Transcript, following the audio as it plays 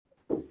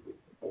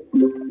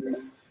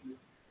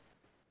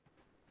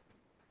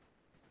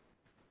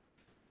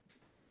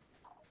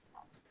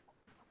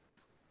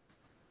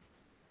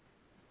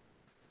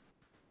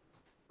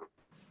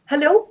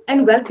Hello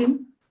and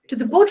welcome to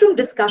the boardroom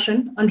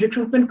discussion on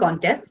recruitment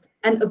contest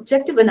and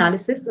objective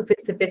analysis of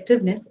its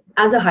effectiveness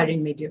as a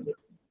hiring medium.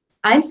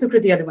 I'm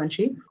Sukriti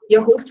Adavanshi,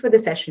 your host for the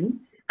session,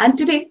 and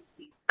today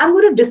I'm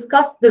going to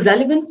discuss the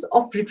relevance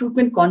of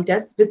recruitment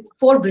contests with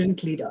four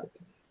brilliant leaders.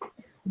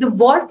 The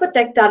war for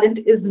tech talent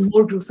is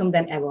more gruesome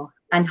than ever,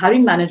 and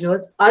hiring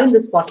managers are in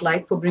the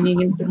spotlight for bringing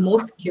in the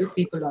most skilled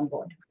people on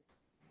board.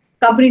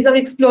 Companies are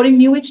exploring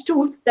new age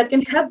tools that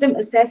can help them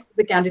assess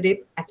the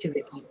candidates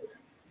accurately.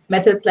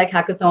 Methods like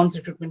hackathons,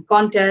 recruitment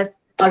contests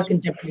are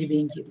contemporarily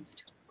being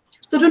used.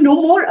 So to know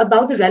more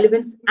about the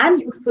relevance and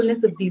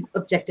usefulness of these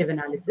objective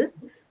analysis,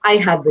 I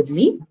have with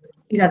me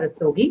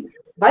Rastogi,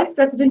 Vice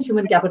President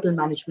Human Capital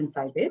Management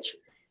Cybage,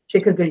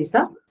 Sekhar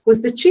Garisa, who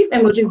is the Chief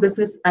Emerging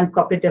Business and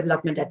Corporate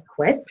Development at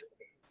Quess,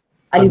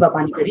 Aliva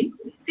Panigrahy,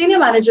 Senior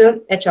Manager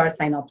HR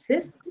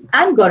Synopsys,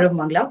 and Gaurav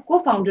Mangla,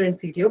 Co-founder and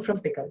CTO from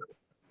Pickrr.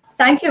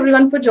 Thank you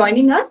everyone for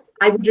joining us.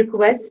 I would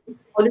request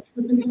all of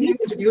you to please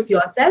introduce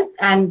yourselves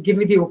and give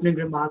me the opening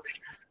remarks.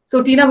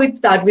 So Tina, we'd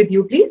start with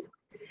you, please.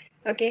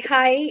 Okay,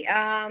 hi.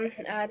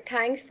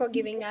 Thanks for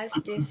giving us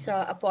this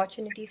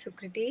opportunity,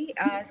 Sukriti.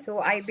 So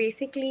I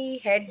basically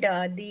head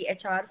the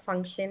HR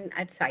function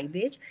at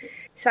Cybage.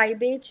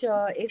 Cybage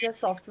is a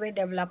software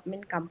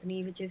development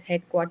company which is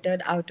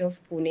headquartered out of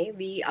Pune.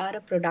 We are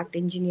a product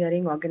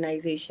engineering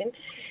organization,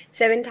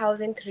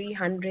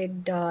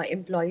 7,300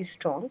 employees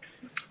strong.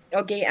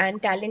 Okay, and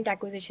talent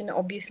acquisition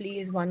obviously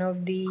is one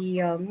of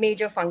the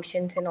major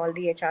functions in all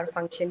the HR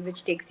function,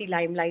 which takes the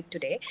limelight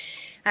today.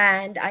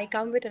 And I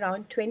come with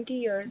around 20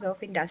 years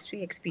of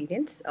industry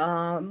experience.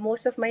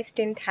 Most of my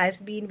stint has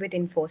been with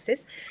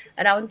Infosys.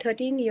 Around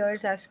 13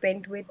 years I've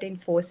spent with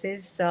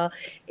Infosys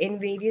in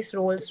various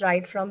roles,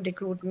 right from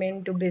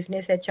recruitment to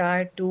business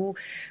HR to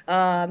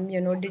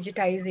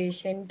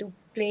digitization to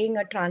playing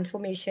a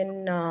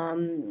transformation,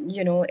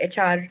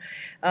 HR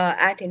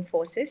at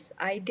Infosys.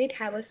 I did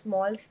have a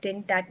small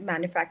stint at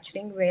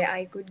manufacturing where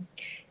I could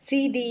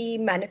see the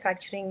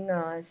manufacturing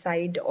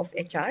side of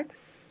HR.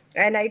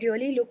 And I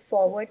really look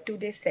forward to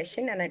this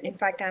session. And in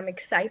fact, I'm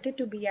excited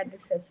to be at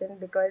this session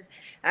because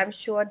I'm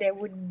sure there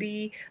would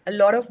be a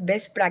lot of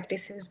best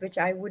practices which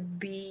I would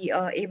be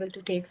able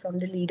to take from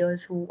the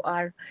leaders who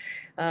are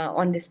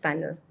on this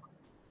panel.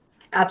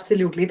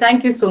 Absolutely.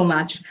 Thank you so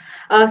much.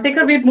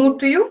 Sekhar, we'd move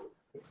to you.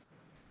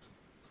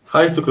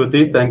 Hi,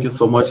 Sukriti. Thank you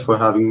so much for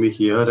having me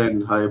here,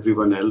 and hi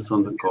everyone else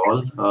on the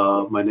call.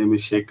 My name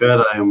is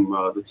Sekhar. I am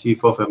the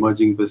Chief of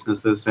Emerging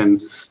Businesses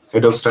and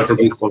Head of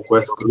Strategy for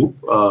Quess Group.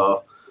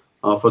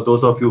 For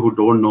those of you who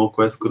don't know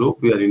Quess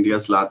Group, we are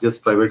India's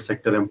largest private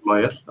sector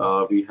employer.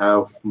 We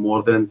have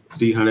more than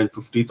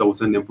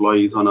 350,000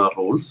 employees on our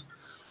rolls.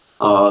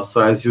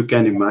 So as you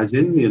can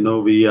imagine, we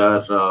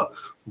are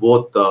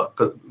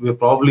we're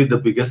probably the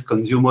biggest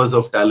consumers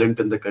of talent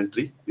in the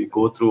country. We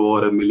go through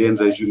over 1 million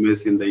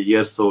resumes in the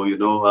year. So,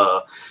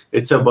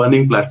 it's a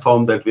burning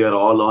platform that we are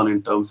all on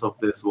in terms of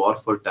this war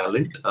for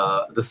talent.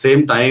 At the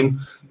same time,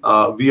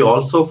 we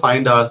also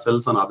find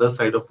ourselves on the other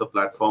side of the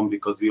platform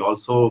because we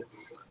also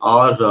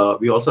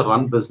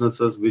run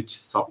businesses which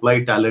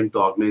supply talent to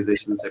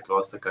organizations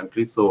across the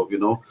country. So,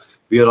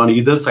 we are on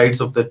either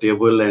sides of the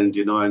table, and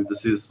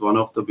this is one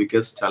of the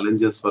biggest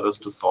challenges for us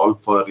to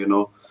solve for,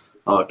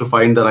 to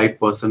find the right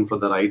person for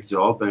the right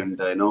job. And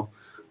over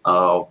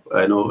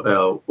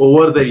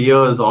the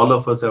years, all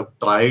of us have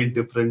tried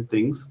different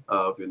things,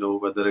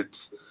 whether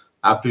it's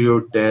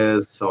aptitude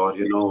tests or,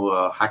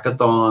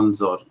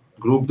 hackathons or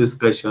group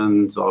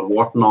discussions or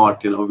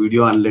whatnot,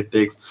 video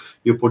analytics.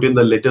 You put in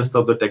the latest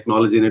of the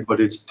technology in it, but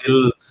it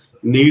still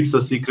needs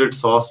a secret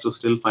sauce to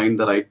still find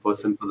the right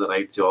person for the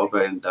right job.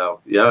 And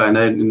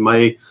in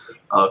my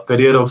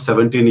career of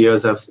 17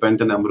 years, I've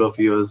spent a number of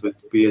years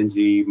with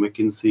P&G,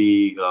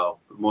 McKinsey,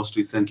 most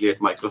recently at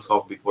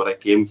Microsoft before I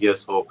came here.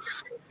 So,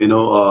 I've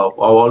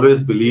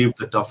always believed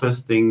the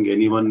toughest thing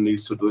anyone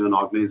needs to do in an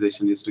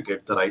organization is to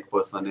get the right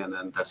person in,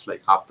 and that's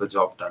like half the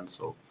job done.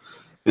 So,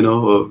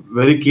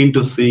 very keen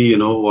to see,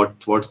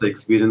 what's the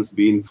experience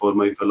been for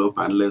my fellow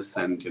panelists,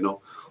 and,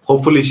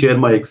 hopefully share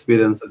my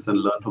experiences and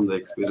learn from the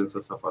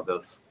experiences of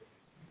others.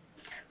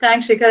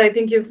 Thanks, Sekhar. I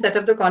think you've set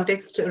up the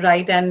context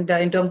right. And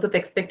in terms of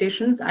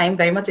expectations, I'm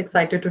very much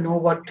excited to know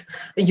what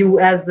you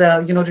as,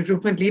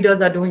 recruitment leaders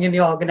are doing in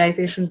your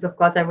organizations. Of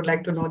course, I would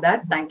like to know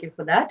that. Thank you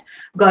for that.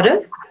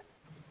 Gaurav?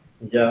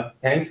 Yeah,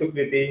 thanks,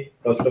 Sukriti,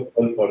 first of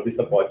all, for this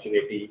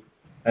opportunity.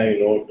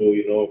 And,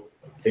 to,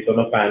 sit on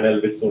a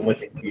panel with so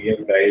much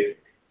experience, guys.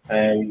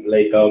 I'm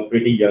like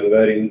pretty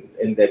younger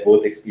in their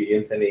both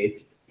experience and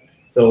age.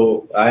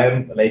 So I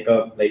am I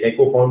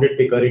co-founded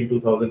Pickrr in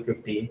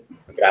 2015,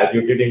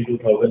 graduated in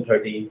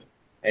 2013,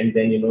 and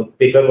then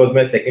Pickrr was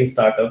my second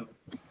startup.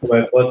 So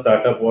my first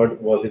startup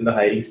was in the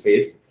hiring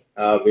space,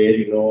 where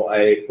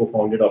I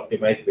co-founded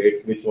Optimized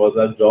Baits, which was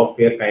a job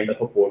fair kind of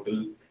a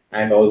portal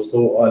and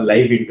also a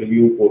live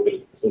interview portal.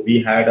 So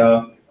we had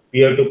a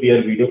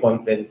peer-to-peer video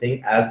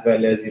conferencing as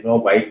well as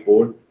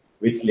whiteboard,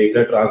 which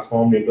later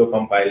transformed into a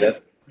compiler.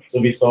 So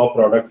we saw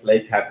products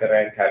like Hacker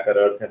and Hacker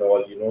Earth and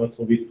all,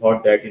 so we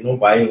thought that,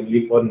 why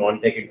only for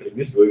non-tech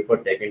interviews, do it for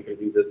tech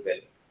interviews as well.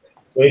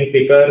 So in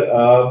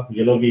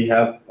Pickrr, we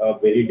have a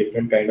very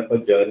different kind of a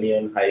journey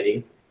on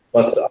hiring.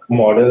 First,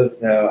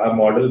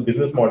 our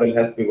business model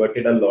has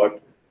pivoted a lot,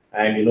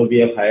 and we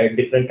have hired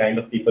different kind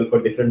of people for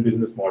different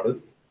business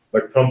models.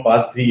 But from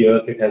past 3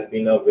 years, it has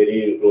been a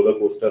very roller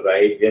coaster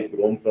ride. We have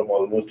grown from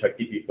almost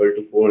 30 people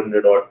to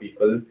 400 odd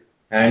people.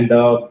 And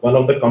one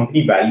of the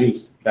company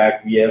values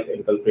that we have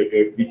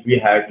inculcated, which we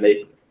had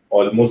like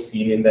almost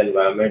seen in the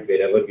environment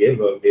wherever we have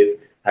worked, is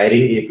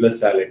hiring A+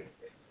 talent.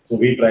 So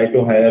we try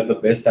to hire the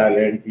best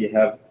talent. We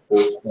have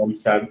folks from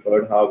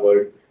Stanford,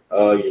 Harvard,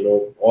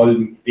 all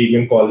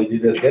premium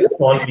colleges as well as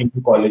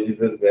non-premium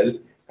colleges as well.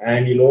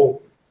 And,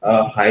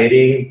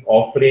 hiring,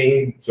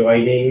 offering,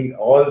 joining,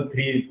 all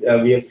three,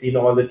 we have seen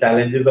all the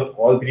challenges of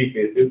all three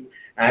phases.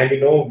 And,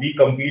 we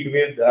compete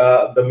with,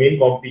 the main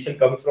competition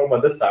comes from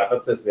other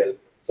startups as well.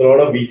 So a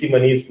lot of VC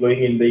money is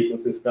flowing in the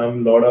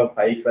ecosystem. A lot of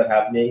hikes are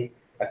happening.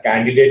 A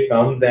candidate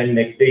comes and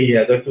next day he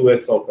has a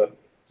 2x offer.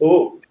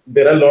 So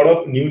there are a lot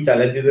of new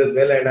challenges as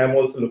well, and I'm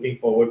also looking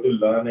forward to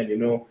learn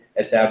and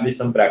establish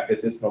some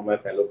practices from my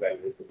fellow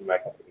panelists in my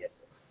company as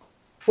well.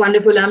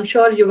 Wonderful. I'm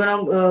sure you're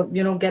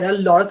gonna get a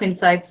lot of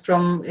insights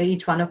from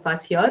each one of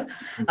us here.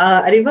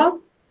 Aliva?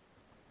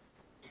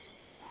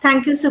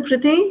 Thank you,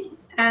 Sukriti,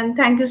 and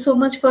thank you so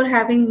much for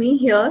having me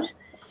here.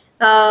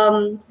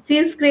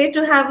 Feels great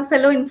to have a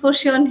fellow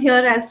Infoscion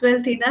here as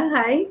well, Tina.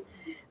 Hi.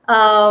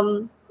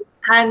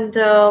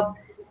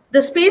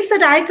 The space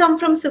that I come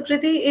from,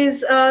 Sukriti,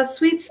 is a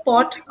sweet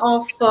spot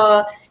of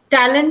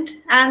talent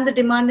and the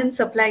demand and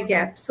supply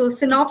gap. So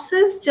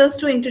Synopsys, just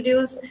to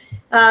introduce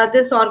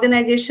this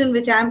organization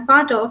which I'm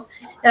part of,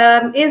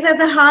 is at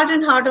the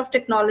heart of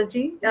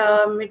technology.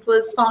 It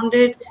was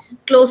founded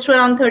close to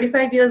around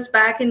 35 years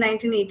back in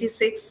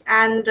 1986.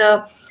 And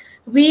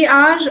we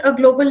are a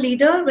global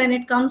leader when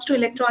it comes to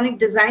electronic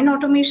design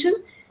automation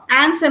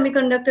and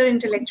semiconductor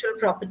intellectual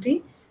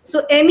property.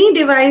 So any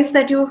device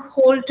that you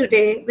hold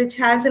today, which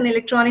has an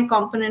electronic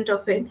component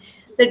of it,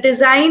 the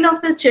design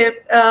of the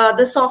chip,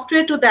 the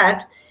software to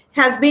that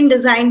has been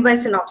designed by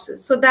Synopsys.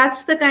 So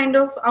that's the kind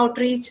of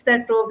outreach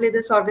that probably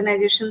this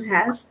organization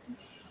has.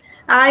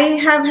 I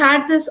have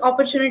had this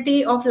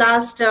opportunity of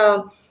last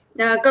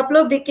couple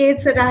of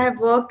decades that I have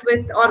worked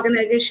with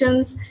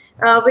organizations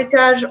which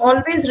are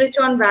always rich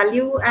on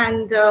value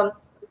and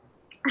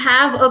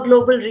have a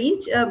global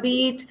reach,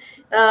 be it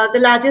the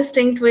largest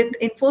stint with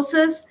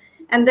Infosys,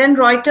 and then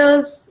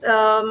Reuters,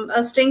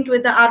 a stint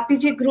with the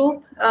RPG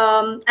group,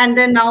 and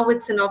then now with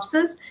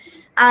Synopsys.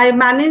 I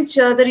manage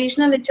the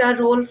regional HR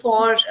role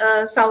for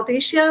South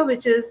Asia,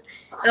 which is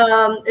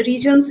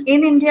regions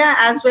in India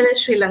as well as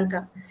Sri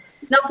Lanka.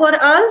 Now, for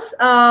us,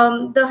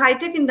 the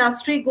high-tech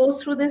industry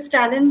goes through this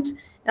talent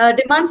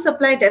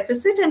demand-supply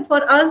deficit, and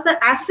for us,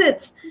 the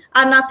assets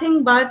are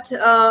nothing but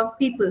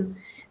people.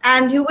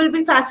 And you will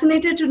be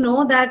fascinated to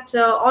know that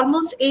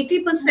almost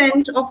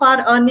 80% of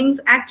our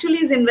earnings actually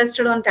is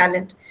invested on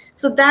talent.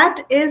 So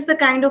that is the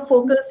kind of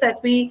focus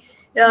that we,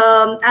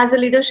 as a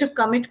leadership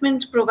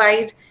commitment,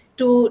 provide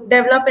to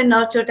develop and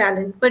nurture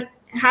talent. But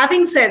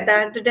having said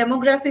that, the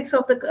demographics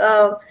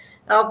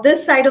of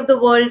this side of the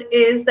world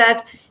is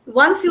that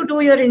once you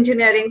do your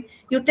engineering,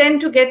 you tend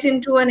to get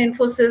into an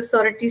Infosys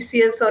or a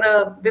TCS or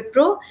a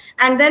Wipro.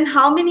 And then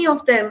how many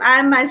of them? I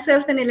am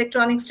myself an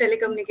electronics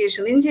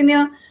telecommunication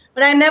engineer,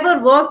 but I never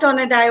worked on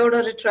a diode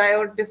or a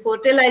triode before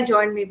till I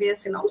joined maybe a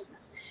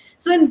Synopsys.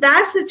 So in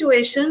that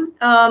situation,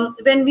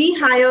 when we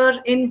hire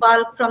in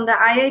bulk from the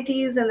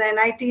IITs and the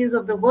NITs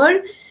of the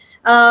world,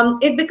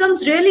 it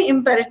becomes really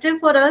imperative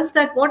for us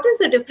that what is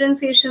the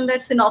differentiation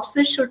that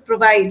Synopsys should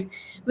provide,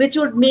 which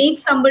would make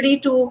somebody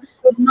to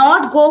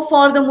not go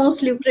for the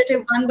most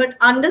lucrative one, but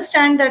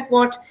understand that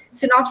what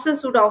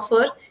Synopsys would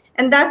offer.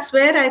 And that's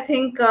where I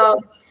think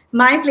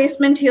my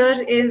placement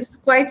here is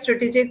quite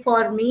strategic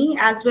for me,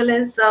 as well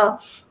as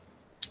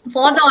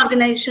for the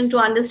organization to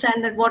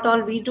understand that what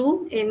all we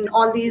do in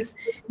all these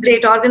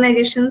great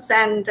organizations.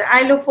 And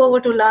I look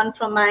forward to learn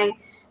from my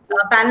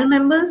panel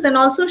members and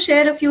also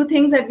share a few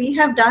things that we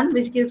have done,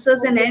 which gives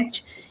us an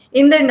edge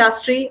in the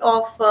industry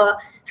of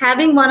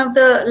having one of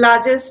the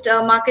largest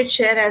market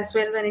share as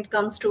well when it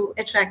comes to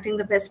attracting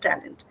the best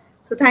talent.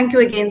 So thank you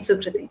again,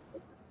 Sukriti.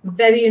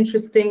 Very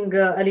interesting,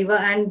 Aliva.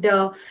 And,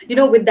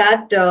 with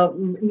that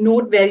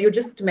note where you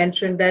just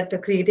mentioned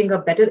that creating a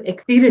better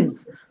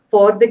experience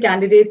for the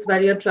candidates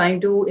where you're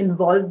trying to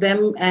involve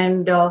them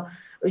and,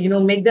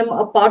 make them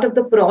a part of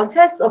the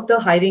process of the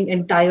hiring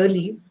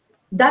entirely,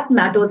 that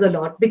matters a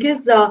lot,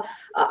 because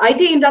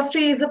IT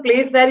industry is a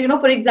place where,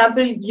 for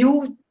example,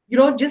 you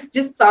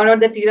just found out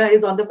that Tina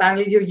is on the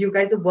panel, you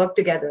guys have worked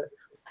together.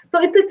 So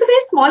it's a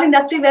very small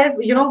industry where,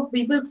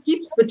 people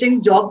keep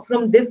switching jobs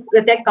from this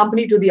tech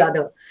company to the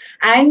other.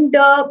 And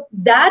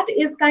that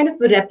is kind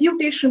of a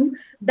reputation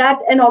that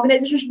an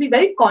organization should be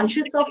very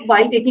conscious of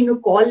while taking a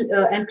call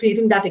and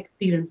creating that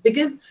experience,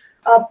 because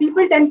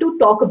people tend to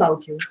talk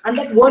about you. And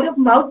that word of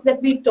mouth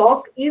that we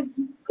talk is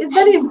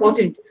very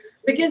important.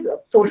 because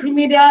social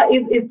media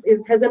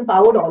has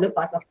empowered all of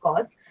us, of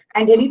course,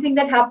 and anything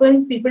that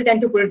happens, people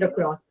tend to put it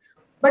across.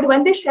 But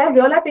when they share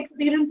real life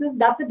experiences,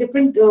 that's a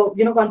different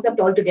concept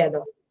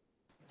altogether.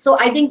 So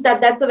I think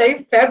that that's a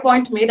very fair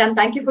point made, and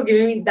thank you for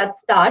giving me that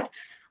start.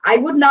 I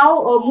would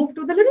now move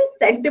to the little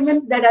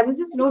sentiments that I was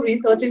just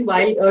researching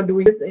while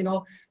doing this,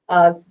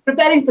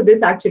 preparing for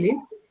this actually.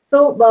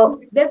 So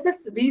there's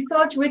this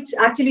research which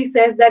actually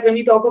says that when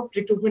we talk of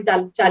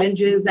recruitment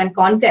challenges and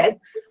contests,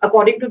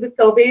 according to the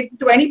survey,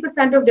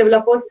 20% of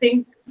developers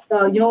think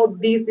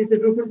these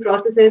recruitment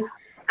processes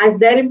as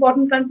their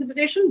important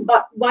consideration.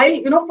 But while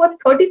for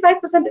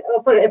 35%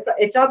 for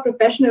HR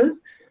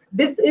professionals,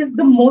 this is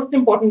the most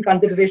important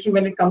consideration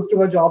when it comes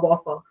to a job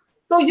offer.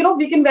 So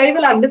we can very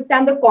well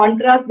understand the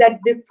contrast that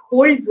this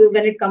holds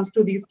when it comes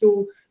to these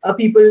two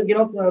people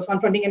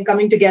confronting and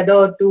coming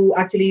together to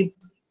actually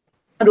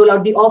roll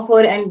out the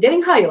offer and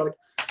getting hired.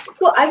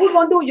 So I would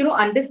want to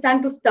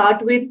understand, to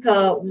start with,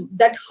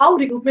 that how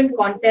recruitment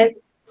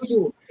contests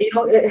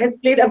has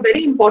played a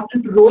very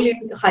important role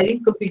in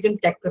hiring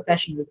competent tech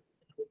professionals.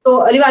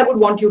 So Aliva, I would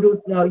want you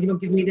to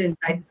give me the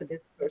insights for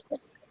this first.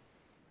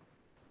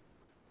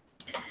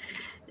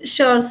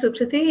 Sure,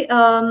 Sukriti.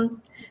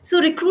 So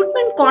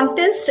recruitment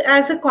contest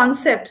as a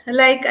concept,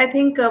 like I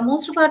think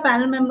most of our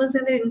panel members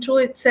in the intro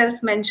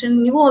itself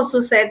mentioned, you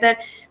also said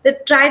that the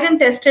tried and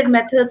tested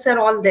methods are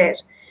all there.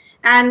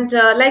 And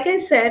like I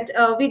said,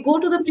 we go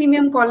to the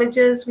premium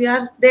colleges, we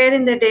are there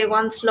in the day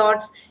one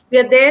slots, we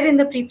are there in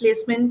the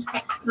pre-placement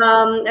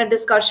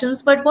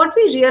discussions. But what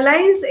we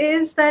realize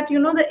is that,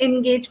 the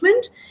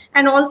engagement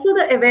and also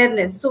the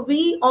awareness. So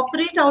we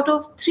operate out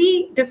of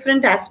three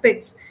different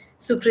aspects.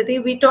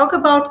 Sukriti, we talk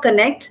about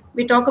connect,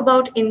 we talk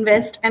about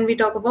invest, and we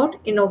talk about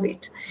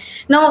innovate.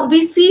 Now,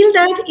 we feel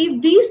that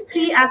if these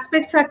three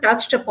aspects are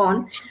touched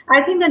upon,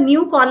 I think a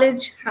new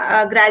college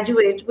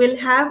graduate will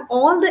have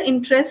all the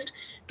interest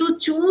to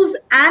choose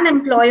an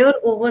employer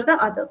over the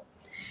other.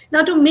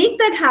 Now, to make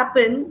that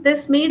happen,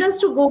 this made us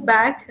to go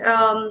back.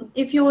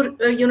 If you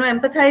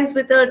empathize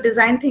with the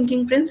design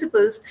thinking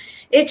principles,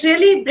 it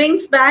really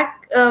brings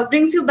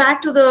you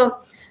back to the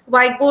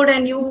whiteboard,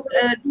 and you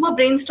do a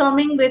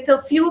brainstorming with a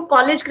few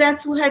college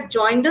grads who had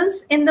joined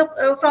us in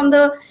the from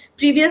the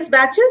previous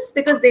batches,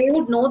 because they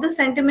would know the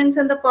sentiments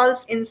and the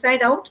pulse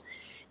inside out.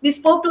 We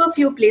spoke to a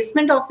few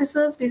placement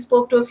officers, we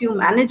spoke to a few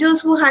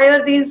managers who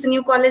hire these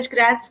new college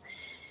grads,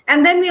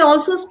 and then we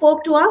also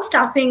spoke to our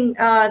staffing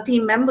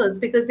team members,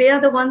 because they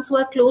are the ones who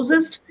are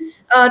closest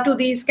to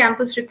these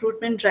campus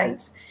recruitment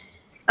drives.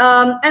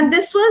 And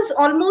this was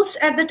almost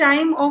at the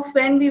time of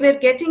when we were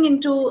getting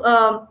into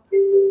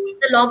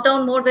the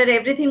lockdown mode, where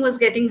everything was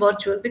getting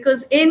virtual,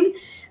 because in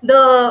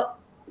the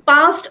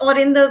past, or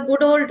in the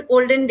good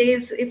olden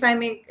days, if I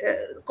may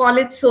call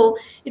it so,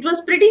 it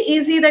was pretty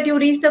easy that you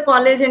reach the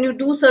college and you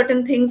do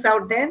certain things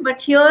out there. But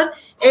here,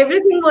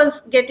 everything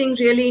was getting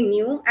really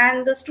new,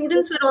 and the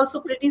students were also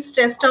pretty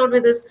stressed out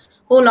with this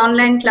whole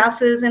online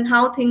classes and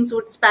how things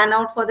would span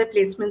out for their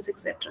placements,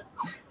 etc.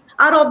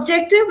 Our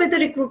objective with the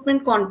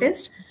recruitment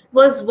contest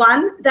was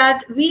one,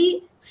 that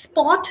we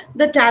spot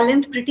the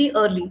talent pretty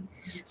early.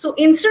 So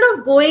instead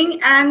of going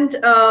and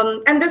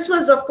this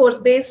was, of course,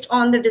 based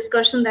on the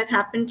discussion that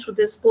happened through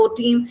this core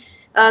team,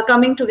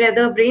 coming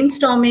together,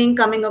 brainstorming,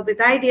 coming up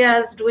with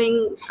ideas,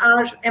 doing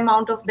our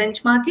amount of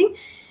benchmarking.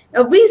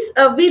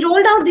 We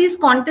rolled out these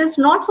contests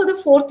not for the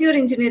fourth year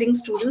engineering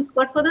students,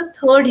 but for the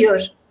third year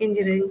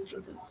engineering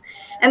students.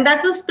 And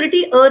that was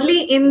pretty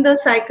early in the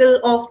cycle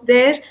of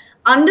their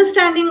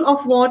understanding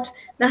of what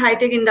the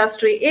high-tech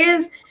industry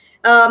is.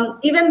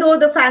 Even though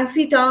the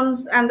fancy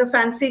terms and the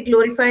fancy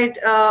glorified,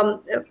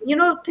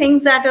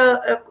 things that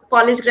a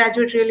college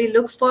graduate really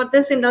looks for,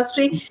 this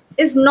industry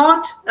is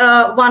not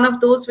one of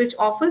those which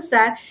offers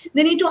that.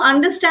 They need to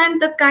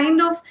understand the kind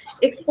of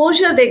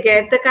exposure they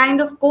get, the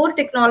kind of core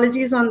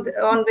technologies on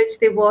which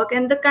they work,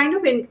 and the kind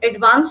of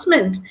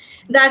advancement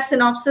that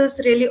Synopsys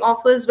really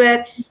offers,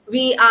 where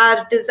we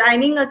are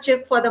designing a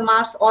chip for the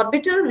Mars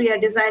orbiter, we are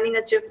designing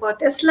a chip for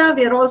Tesla,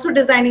 we are also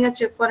designing a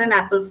chip for an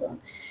Apple phone.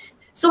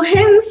 So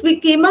hence, we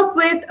came up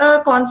with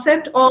a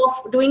concept of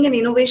doing an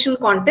innovation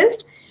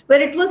contest, where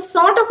it was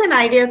sort of an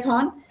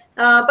ideathon,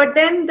 but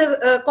then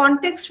the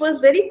context was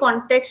very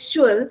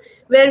contextual,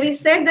 where we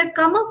said that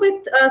come up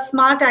with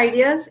smart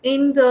ideas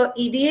in the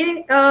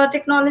EDA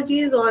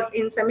technologies or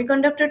in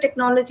semiconductor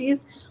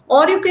technologies,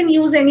 or you can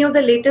use any of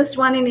the latest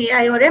one in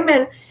AI or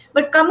ML,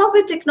 but come up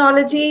with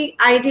technology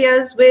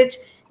ideas which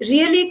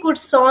really could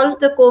solve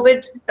the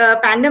COVID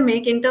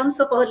pandemic in terms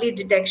of early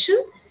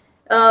detection,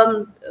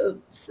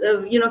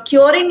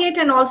 curing it,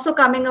 and also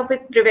coming up with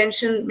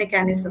prevention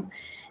mechanism.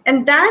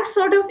 And that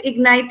sort of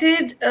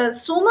ignited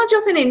so much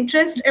of an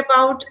interest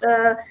about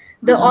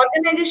the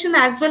organization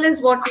as well as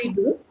what we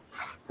do,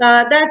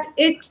 that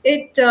it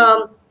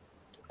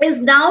is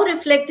now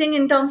reflecting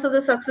in terms of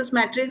the success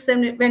metrics.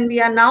 And when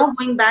we are now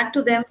going back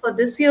to them for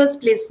this year's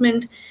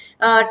placement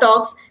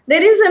talks,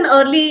 there is an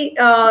early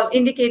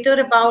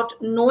indicator about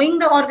knowing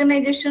the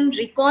organization,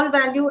 recall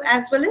value,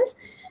 as well as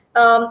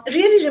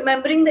really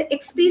remembering the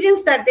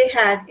experience that they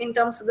had in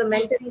terms of the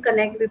mentoring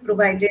connect we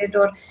provided,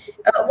 or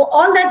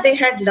all that they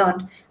had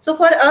learned. So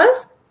for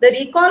us, the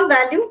recall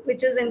value,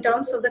 which is in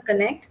terms of the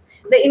connect,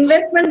 the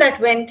investment that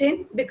went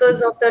in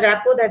because of the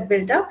rapport that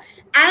built up,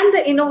 and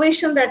the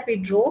innovation that we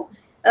drove,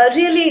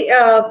 really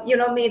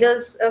made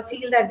us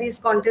feel that these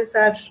contests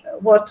are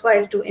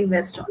worthwhile to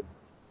invest on.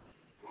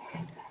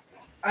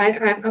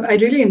 I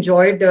really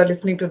enjoyed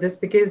listening to this,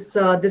 because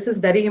this is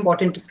very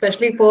important,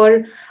 especially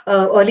for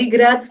early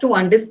grads, to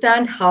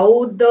understand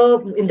how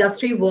the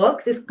industry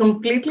works is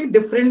completely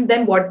different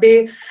than what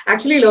they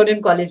actually learn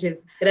in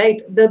colleges,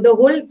 right? The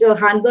whole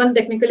hands-on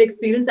technical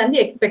experience and the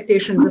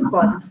expectations, of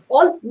course.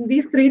 All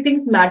these three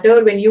things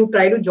matter when you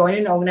try to join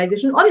an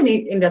organization or any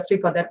industry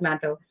for that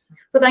matter.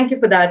 So thank you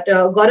for that.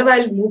 Gaurav,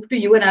 I'll move to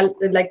you, and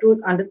I'd like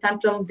to understand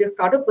from the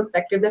startup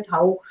perspective that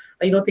how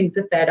things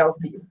have fared out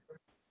for you.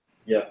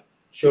 Yeah.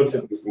 Sure,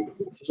 Sukriti.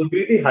 So,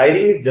 Sukriti,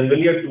 hiring is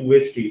generally a two-way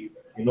street.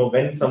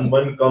 When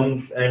someone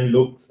comes and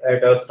looks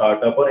at a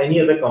startup or any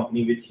other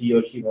company which he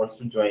or she wants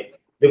to join,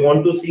 they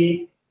want to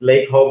see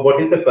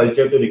what is the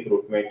culture to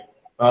recruitment.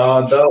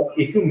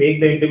 If you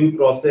make the interview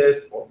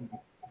process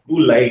too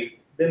light,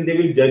 then they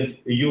will judge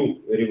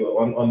you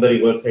on the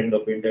reverse end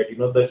of it,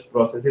 that this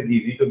process is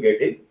easy to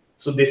get in.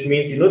 So this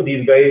means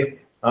these guys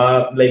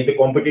the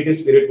competitive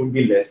spirit would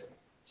be less.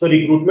 So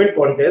recruitment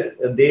contests,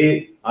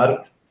 they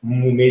are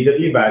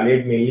majorly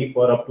valid mainly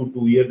for up to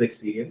 2 years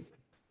experience.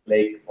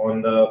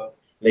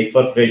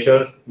 For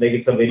freshers,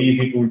 it's a very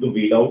easy tool to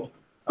weed out.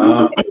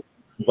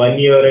 1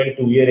 year and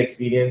 2 year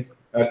experience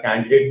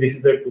candidate, this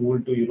is a tool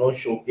to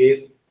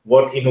showcase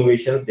what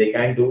innovations they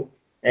can do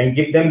and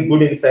give them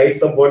good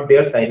insights of what they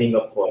are signing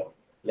up for.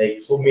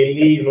 So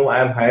mainly I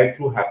have hired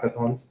through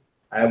hackathons.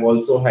 I have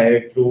also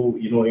hired through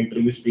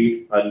interview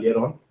street earlier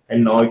on,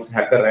 and now it's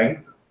hacker rank.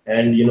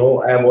 And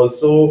I have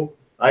also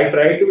I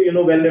try to,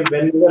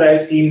 whenever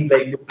I've seen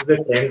this is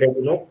a trend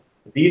that,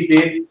 these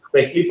days,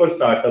 especially for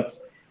startups,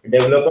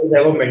 developers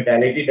have a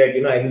mentality that,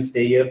 I will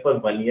stay here for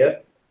 1 year,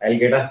 I'll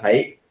get a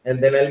hike,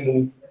 and then I'll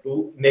move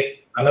to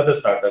another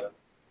startup.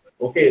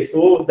 Okay,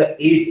 so the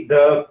age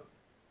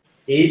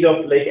of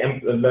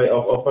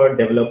of a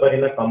developer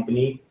in a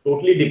company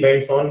totally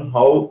depends on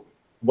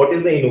what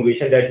is the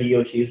innovation that he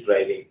or she is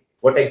driving,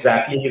 what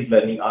exactly he's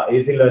learning.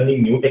 Is he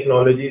learning new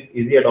technologies?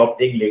 Is he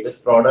adopting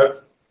latest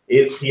products?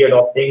 Is he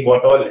adopting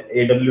what all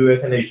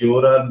AWS and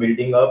Azure are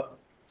building up?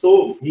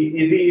 So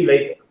is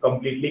he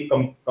completely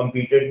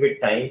competed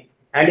with time?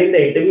 And in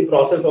the interview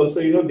process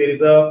also, there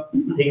is a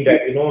thing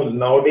that,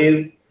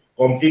 nowadays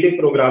competitive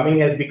programming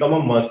has become a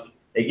must.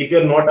 If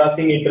you're not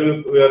asking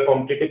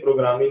competitive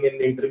programming in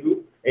the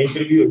interview,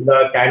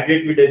 the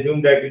candidate would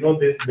assume that,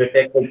 the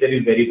tech culture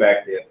is very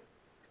bad there.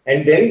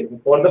 And then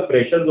for the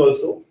freshers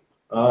also,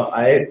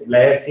 I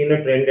have seen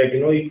a trend that,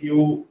 if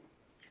you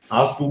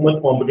ask too much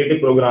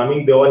competitive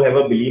programming, they all have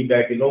a belief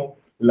that,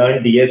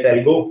 learn DS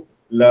algo,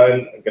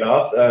 learn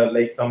graphs,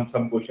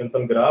 some questions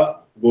on graphs,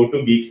 go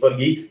to Geeks for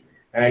Geeks,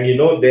 and,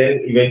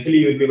 then eventually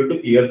you'll be able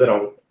to clear the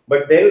round.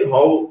 But then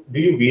how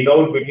do you weed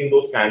out between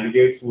those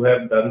candidates who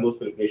have done those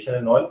preparation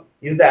and all?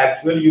 Is the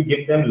actual you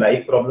give them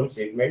live problem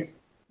statements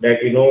that,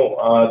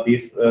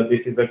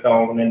 this is a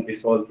town and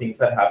this all things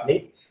are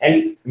happening,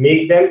 and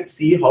make them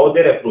see how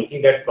they're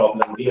approaching that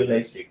problem, real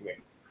life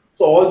statements.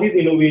 So all these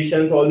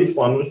innovations, all these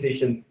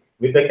conversations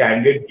with the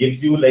candidates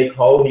gives you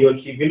how he or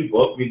she will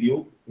work with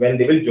you when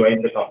they will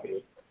join the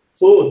company.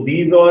 So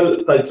these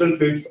all cultural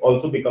fits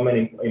also become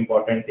an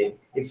important thing.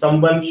 If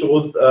someone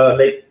shows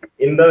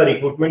in the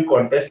recruitment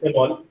contest and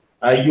all,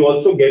 you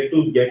also get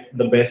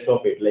the best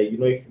of it.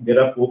 If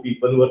there are 4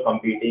 people who are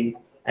competing,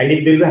 and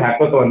if there's a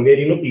hackathon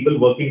where people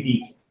work in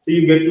teams, so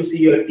you get to see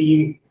your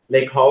team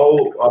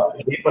how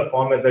they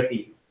perform as a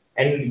team.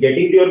 And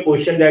getting to your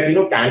question that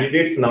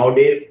candidates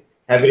nowadays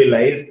have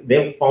realized,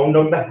 they've found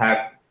out the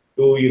hack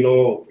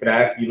to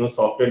crack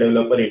software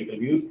developer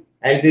interviews,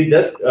 and they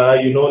just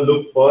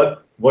look for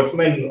what's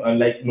my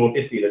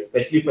notice period,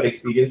 especially for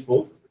experienced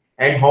folks,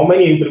 and how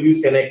many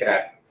interviews can I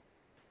crack.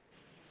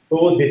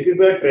 So this is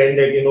a trend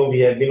that we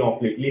have been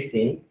of lately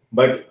seeing.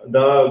 But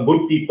the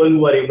good people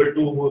who are able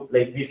to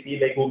we see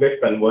who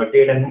get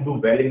converted and who do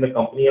well in the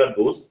company are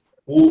those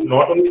who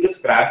not only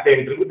just crack the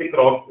interview,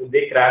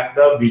 they crack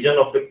the vision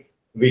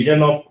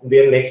of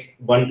their next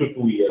 1 to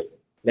 2 years.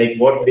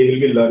 What they will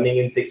be learning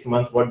in 6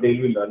 months, what they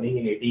will be learning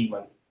in 18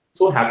 months.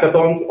 So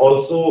hackathons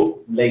also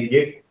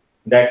give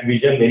that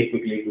vision very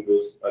quickly to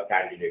those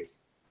candidates.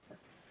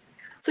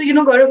 So,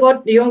 Gaurav,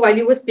 while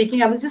you were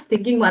speaking, I was just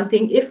thinking one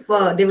thing. If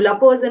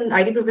developers and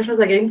IT professionals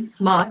are getting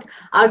smart,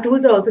 our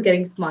tools are also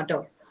getting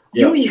smarter.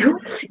 Yeah.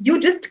 You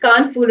just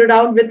can't fool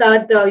around with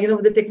that,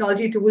 with the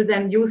technology tools,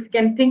 and you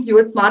can think you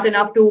are smart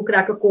enough to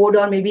crack a code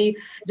or maybe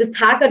just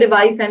hack a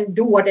device and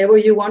do whatever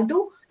you want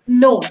to.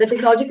 No, the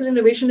technological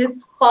innovation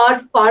is far,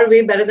 far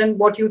way better than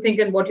what you think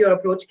and what your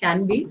approach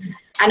can be.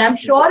 And I'm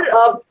sure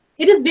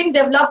it is being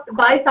developed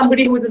by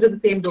somebody who is into the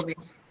same domain.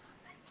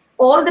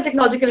 all the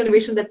technological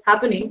innovation that's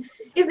happening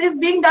is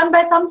being done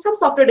by some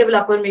software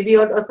developer maybe,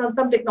 or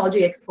some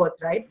technology experts,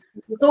 right?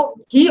 So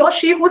he or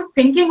she who's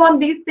thinking on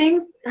these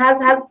things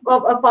has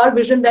a far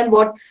vision than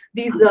what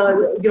these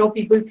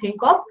people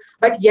think of.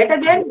 But yet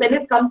again, when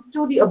it comes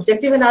to the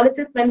objective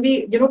analysis, when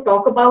we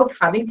talk about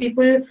having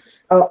people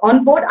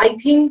on board, I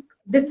think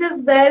this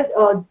is where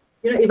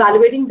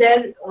evaluating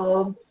their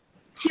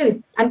skills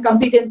and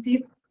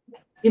competencies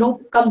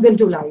comes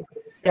into life,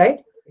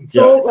 right?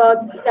 So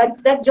that's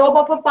that job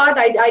offer part.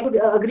 I would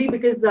agree,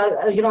 because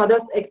other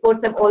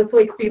experts have also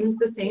experienced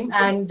the same,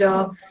 and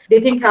they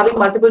think having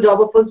multiple job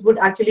offers would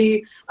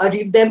actually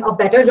reap them a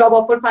better job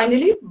offer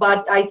finally.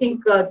 But I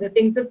think the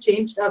things have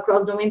changed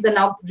across domains, and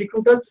now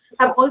recruiters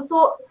have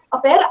also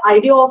a fair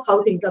idea of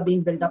how things are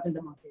being built up in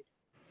the market,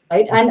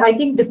 right? And I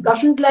think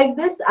discussions like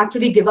this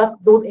actually give us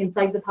those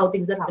insights of how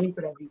things are happening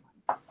for everyone.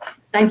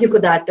 Thank you for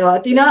that.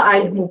 Tina,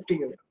 I'll move to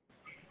you.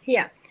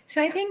 Yeah.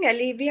 So I think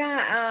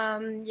Aliva,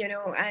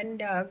 and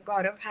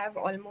Gaurav have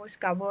almost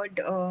covered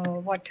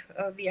what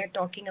we are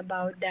talking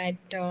about, that,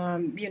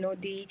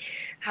 the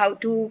how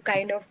to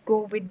kind of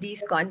go with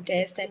these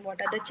contests and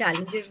what are the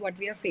challenges what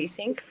we are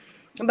facing.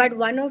 But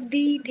one of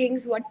the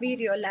things what we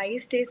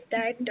realized is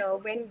that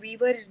when we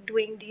were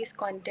doing these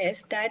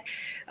contests, that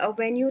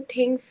when you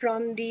think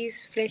from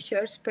these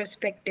freshers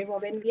perspective, or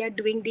when we are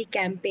doing the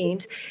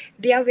campaigns,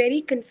 they are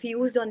very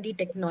confused on the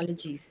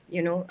technologies,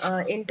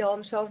 in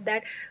terms of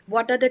that,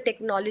 what are the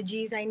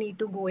technologies I need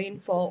to go in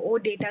for? Oh,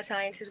 data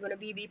science is going to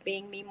be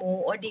paying me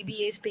more, or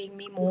DBA is paying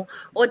me more,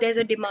 or there's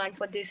a demand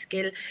for this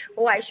skill.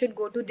 Oh, I should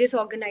go to this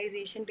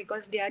organization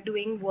because they are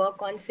doing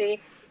work on, say,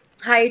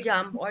 high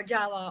jump or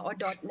Java or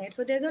 .NET.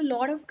 So there's a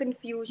lot of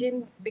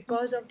confusion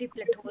because of the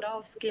plethora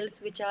of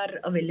skills which are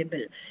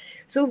available.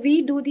 So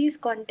we do these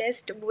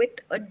contests with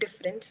a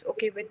difference,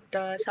 okay, with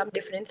some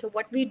difference. So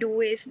what we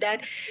do is that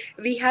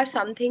we have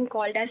something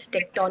called as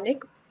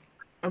tectonic,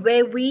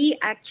 where we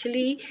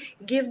actually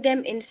give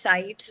them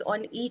insights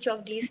on each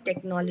of these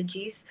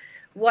technologies.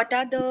 What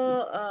are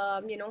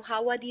the,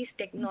 how are these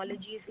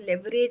technologies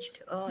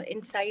leveraged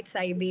inside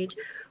Cybage?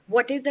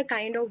 What is the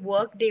kind of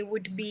work they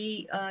would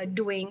be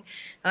doing,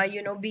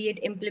 be it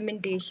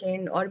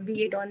implementation or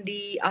be it on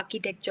the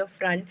architecture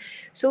front.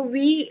 So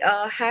we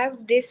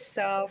have this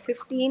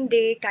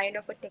 15-day kind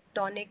of a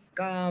tectonic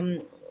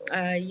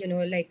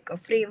like a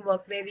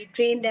framework where we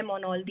train them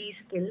on all these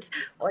skills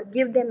or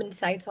give them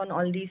insights on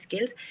all these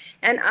skills.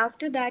 And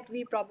after that,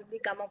 we probably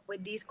come up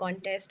with these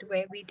contests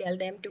where we tell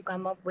them to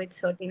come up with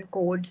certain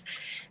codes.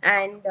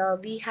 And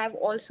we have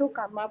also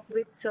come up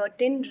with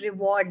certain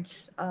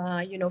rewards,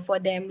 for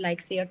them,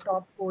 like say a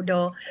top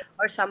coder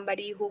or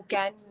somebody who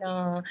can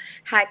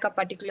hack a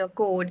particular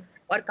code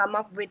or come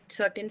up with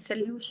certain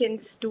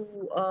solutions to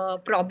a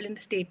problem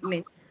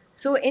statement.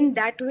 So in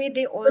that way,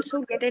 they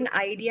also get an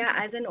idea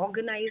as an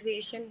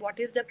organization, what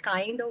is the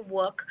kind of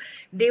work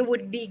they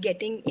would be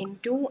getting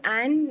into,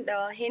 and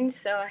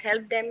hence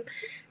help them,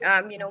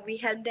 we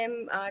help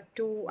them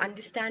to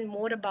understand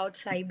more about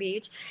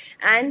Cybage,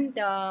 and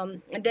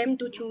them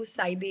to choose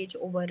Cybage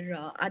over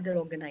other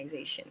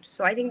organizations.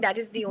 So I think that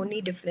is the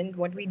only different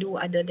what we do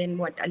other than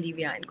what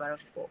Aliva and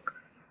Gaurav spoke.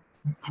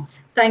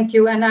 Thank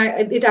you. And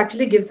it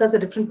actually gives us a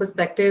different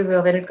perspective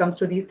when it comes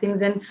to these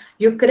things. And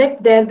you're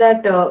correct there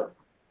that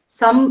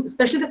some,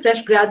 especially the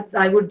fresh grads,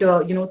 I would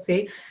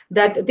say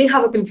that they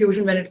have a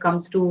confusion when it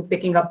comes to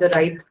picking up the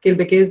right skill,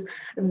 because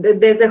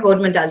there's a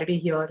herd mentality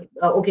here.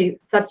 Okay,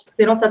 such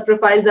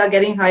profiles are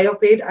getting higher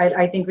paid.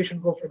 I think we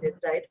should go for this,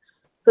 right?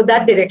 So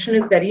that direction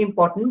is very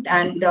important,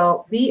 and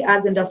we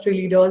as industry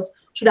leaders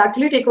should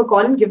actually take a call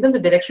and give them the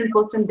direction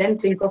first, and then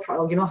think of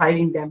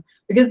hiring them,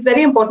 because it's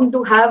very important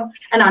to have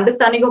an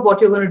understanding of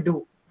what you're going to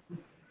do.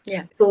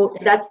 Yeah. So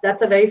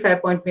that's a very fair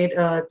point made.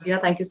 Tina,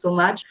 thank you so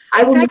much.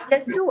 In fact,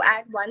 just to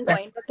add one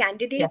point, Yes. the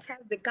candidates Yes.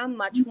 have become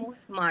much more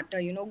smarter.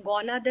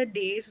 Gone are the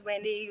days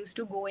when they used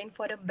to go in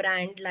for a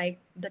brand like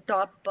the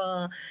top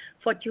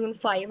Fortune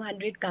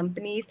 500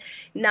 companies.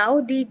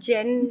 Now the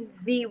Gen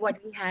Z,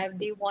 what we have,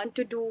 they want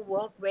to do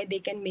work where they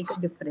can make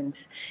a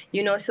difference.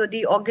 So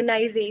the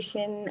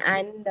organization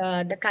and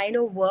the kind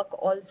of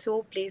work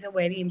also plays a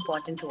very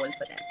important role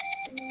for them.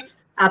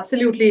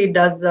 Absolutely, it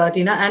does,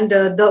 Tina. And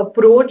the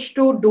approach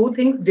to do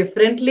things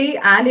differently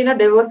and in a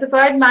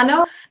diversified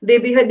manner, they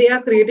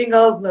are creating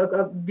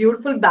a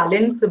beautiful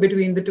balance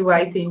between the two,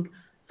 I think.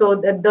 So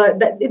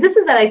this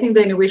is where I think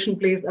the innovation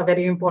plays a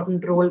very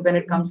important role when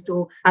it comes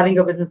to having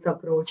a business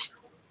approach.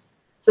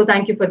 So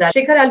thank you for that.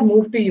 Sekhar, I'll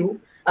move to you.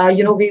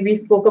 We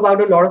spoke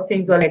about a lot of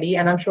things already,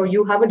 and I'm sure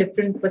you have a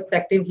different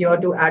perspective here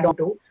to add on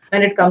to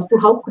when it comes to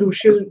how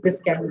crucial this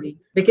can be.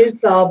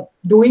 Because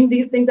doing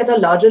these things at a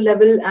larger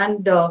level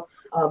and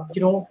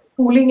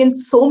pooling in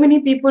so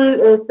many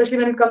people, especially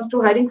when it comes to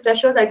hiring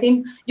freshers, I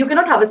think you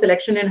cannot have a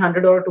selection in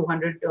 100 or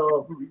 200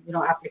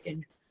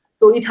 applicants.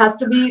 So it has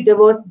to be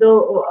diverse. The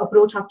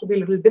approach has to be a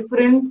little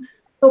different.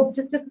 So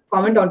just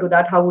comment on to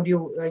that. How would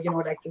you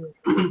like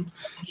to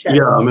share?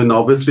 Yeah, I mean,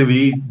 obviously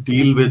we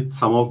deal with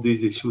some of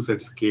these issues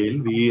at scale.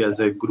 We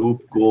as a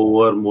group go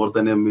over more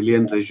than 1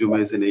 million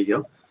resumes in a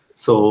year.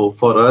 So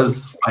for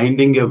us,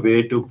 finding a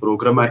way to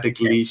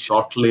programmatically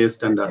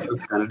shortlist and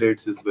assess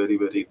candidates is very,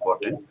 very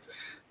important.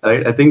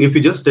 Right. I think if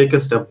you just take a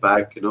step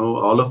back,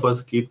 all of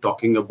us keep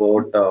talking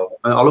about,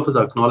 and all of us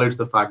acknowledge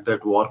the fact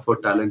that war for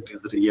talent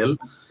is real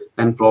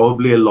and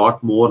probably a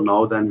lot more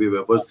now than we've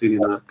ever seen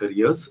in our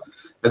careers.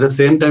 At the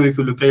same time, if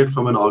you look at it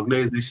from an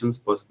organization's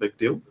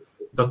perspective,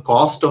 the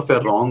cost of a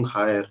wrong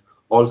hire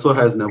also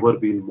has never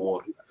been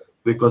more,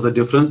 because the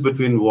difference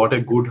between what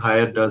a good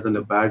hire does and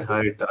a bad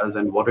hire does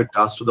and what it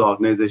does to the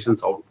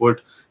organization's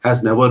output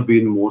has never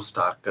been more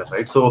starker,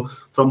 right? So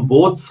from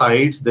both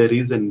sides, there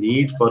is a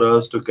need for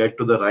us to get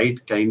to the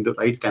right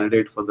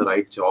candidate for the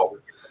right job.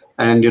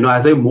 And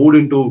as I moved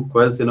into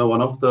Quess,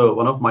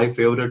 one of my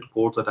favorite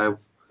quotes that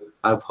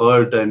I've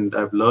heard and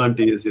I've learned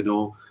is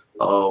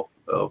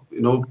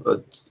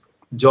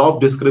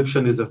job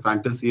description is a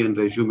fantasy and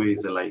resume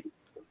is a lie.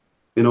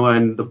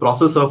 And the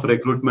process of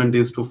recruitment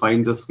is to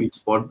find the sweet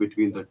spot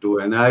between the two.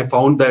 And I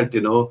found that,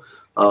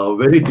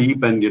 very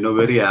deep and,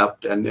 very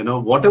apt. And,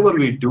 whatever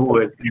we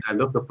do at the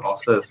end of the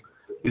process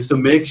is to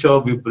make sure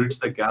we bridge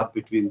the gap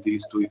between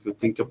these two, if you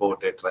think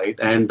about it, right?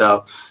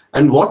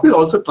 And what we're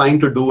also trying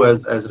to do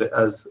as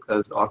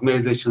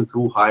organizations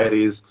who hire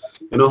is,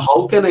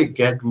 how can I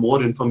get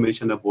more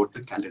information about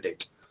the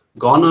candidate?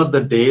 Gone are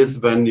the days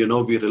when,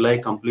 we rely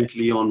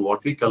completely on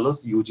what we call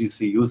as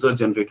UGC,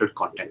 user-generated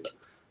content.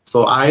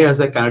 So I,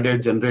 as a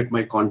candidate, generate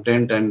my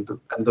content, and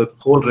the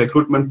whole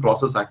recruitment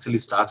process actually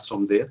starts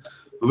from there,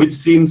 which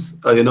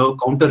seems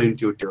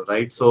counterintuitive,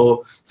 right?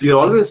 So you're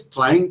always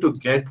trying to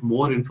get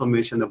more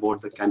information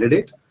about the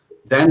candidate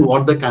than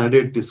what the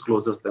candidate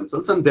discloses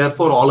themselves, and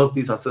therefore all of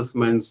these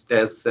assessments,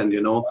 tests, and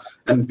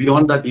and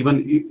beyond that,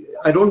 even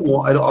I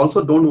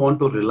also don't want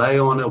to rely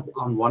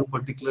on one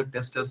particular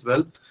test as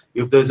well.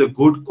 If there's a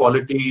good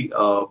quality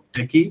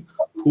techie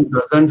who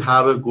doesn't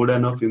have a good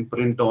enough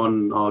imprint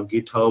on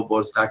GitHub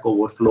or Stack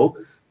Overflow,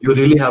 you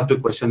really have to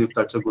question if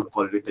that's a good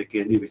quality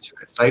techie any which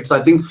ways, right? So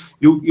I think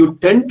you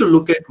tend to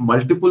look at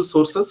multiple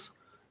sources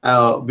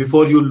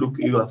before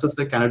you assess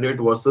the candidate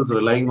versus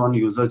relying on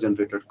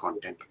user-generated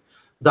content.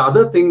 The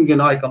other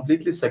thing, I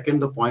completely second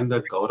the point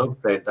that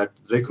Gaurav said, that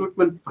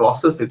recruitment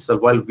process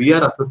itself, while we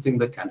are assessing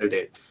the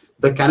candidate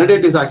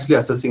is actually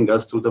assessing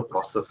us through the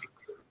process.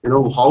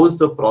 How is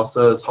the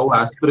process? How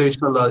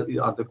aspirational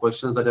are the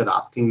questions that you're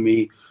asking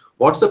me?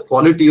 What's the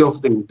quality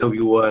of the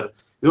interviewer?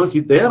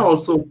 They are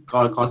also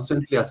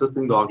constantly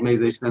assessing the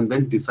organization and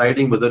then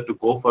deciding whether to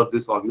go for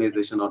this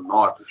organization or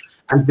not.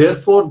 And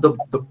therefore,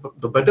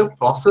 the better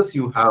process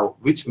you have,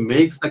 which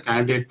makes the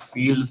candidate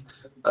feel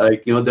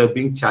like they're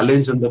being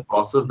challenged in the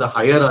process, the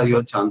higher are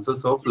your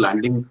chances of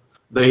landing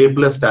the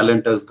A+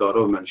 talent, as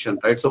Gaurav mentioned,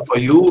 right? So for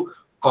you,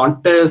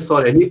 contests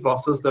or any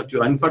process that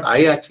in fact,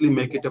 I actually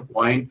make it a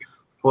point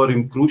for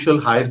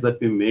crucial hires that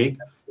we make,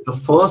 the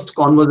first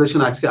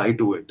conversation, actually, I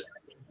do it.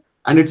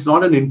 And it's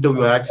not an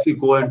interview. I actually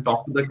go and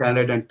talk to the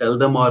candidate and tell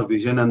them our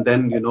vision. And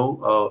then,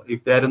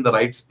 if they're in the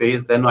right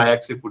space, then I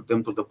actually put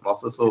them through the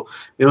process. So,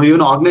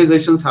 even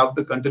organizations have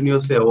to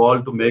continuously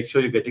evolve to make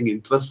sure you're getting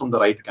interest from the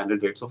right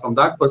candidate. So from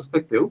that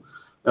perspective,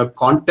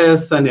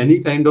 contests and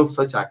any kind of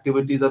such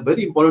activities are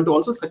very important to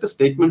also set a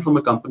statement from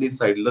a company's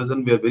side.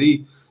 Listen, we are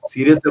very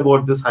serious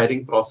about this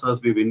hiring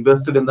process. We've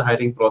invested in the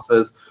hiring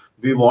process.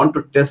 We want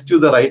to test you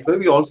the right way.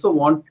 We also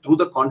want, through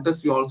the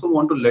contest, we also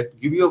want to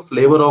give you a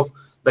flavor of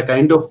the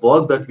kind of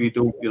work that we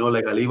do.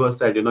 Like Aliva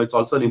said, it's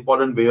also an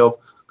important way of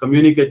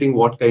communicating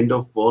what kind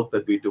of work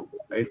that we do,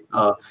 right?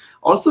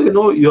 Also,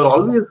 you're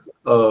always,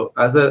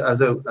 as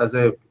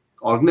a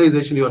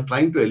organization, you're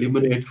trying to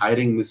eliminate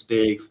hiring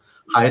mistakes,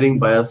 hiring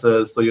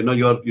biases. So, you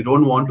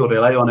don't want to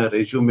rely on a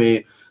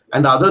resume.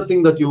 And the other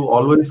thing that you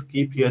always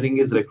keep hearing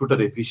is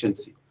recruiter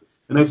efficiency.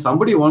 If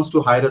somebody wants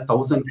to hire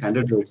 1,000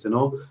 candidates,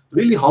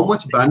 really how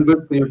much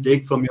bandwidth can you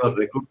take from your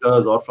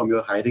recruiters or from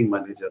your hiring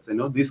managers?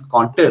 These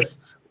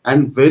contests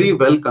and very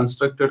well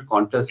constructed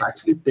contests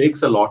actually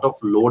takes a lot of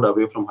load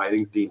away from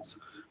hiring teams,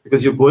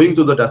 because you're going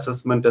through that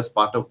assessment as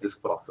part of this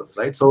process,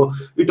 right? So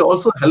it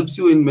also helps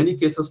you in many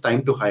cases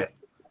time to hire,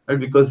 right?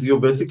 Because you're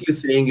basically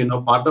saying,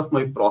 part of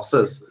my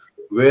process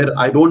where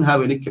I don't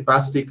have any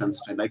capacity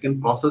constraint, I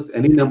can process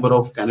any number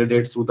of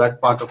candidates through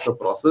that part of the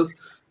process.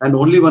 And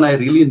only when I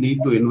really need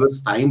to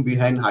invest time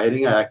behind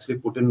hiring, I actually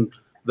put in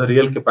the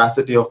real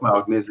capacity of my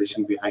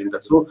organization behind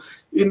that. So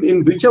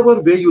in whichever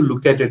way you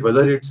look at it,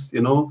 whether it's,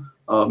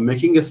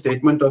 making a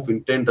statement of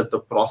intent that the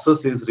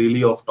process is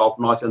really of top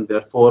notch and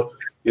therefore,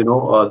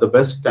 the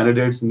best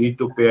candidates need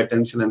to pay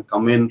attention and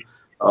come in,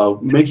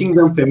 making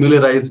them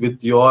familiarize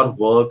with your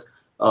work,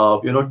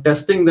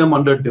 testing them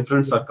under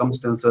different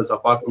circumstances,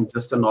 apart from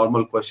just a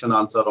normal question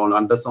answer or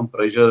under some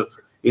pressure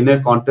in a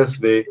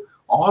contest way.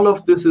 All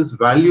of this is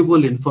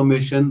valuable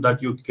information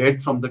that you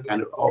get from the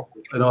candidate,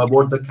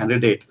 about the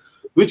candidate,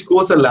 which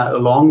goes a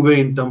long way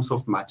in terms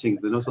of matching,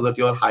 so that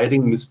your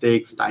hiring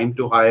mistakes, time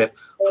to hire,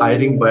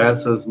 hiring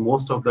biases,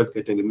 most of that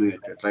get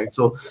eliminated, right?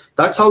 So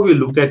that's how we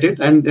look at it.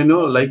 And,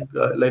 like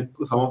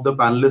some of the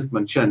panelists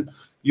mentioned,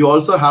 you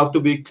also have to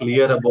be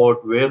clear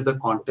about where the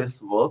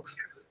contest works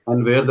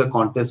and where the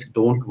contests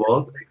don't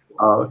work.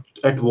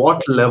 at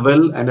what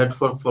level and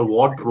for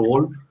what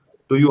role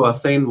do you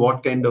assign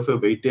what kind of a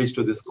weightage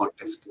to this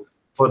contest?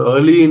 For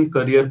early in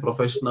career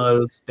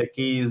professionals,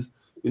 techies,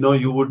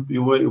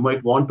 you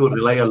might want to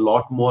rely a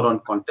lot more on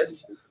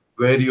contests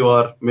where you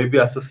are maybe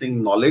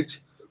assessing knowledge,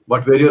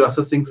 but where you're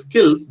assessing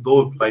skills.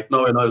 Though right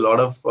now, a lot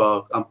of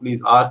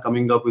companies are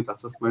coming up with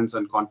assessments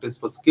and contests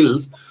for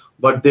skills,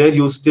 but there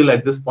you still,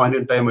 at this point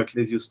in time, at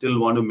least you still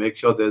want to make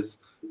sure there's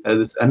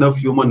enough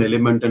human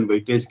element and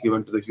weightage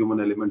given to the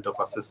human element of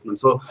assessment.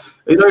 So,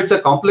 it's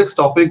a complex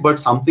topic, but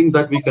something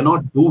that we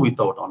cannot do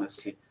without,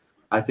 honestly.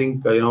 I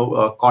think,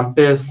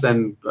 contests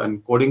and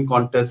coding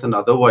contests and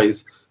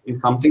otherwise is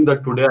something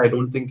that today I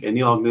don't think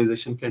any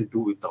organization can do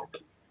without.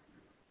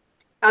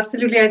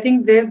 Absolutely, I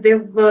think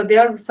they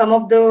are some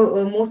of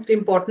the most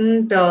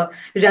important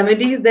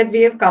remedies that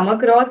we have come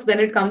across when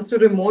it comes to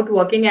remote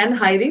working and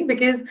hiring.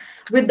 Because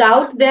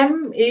without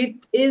them, it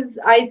is,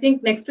 I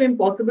think, next to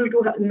impossible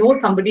to know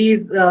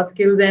somebody's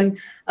skills and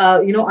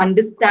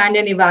understand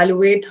and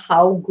evaluate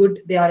how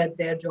good they are at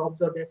their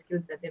jobs or their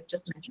skills that they've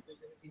just mentioned in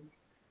the resume.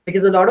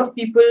 Because a lot of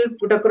people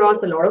put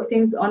across a lot of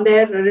things on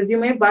their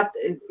resume, but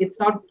it's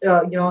not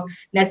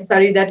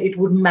necessary that it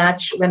would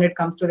match when it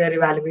comes to their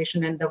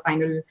evaluation and the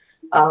final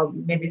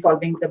maybe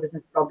solving the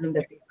business problem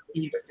that we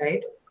see,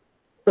 right?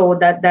 So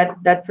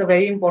that's a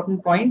very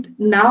important point.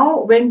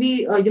 Now, when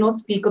we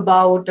speak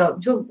about,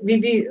 so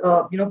we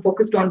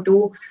focused on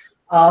to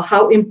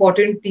how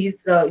important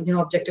these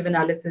objective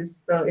analysis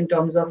in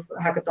terms of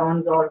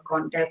hackathons or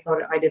contests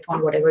or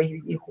ideathon, whatever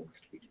you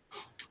host.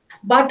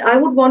 But I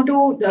would want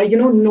to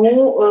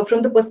know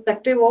from the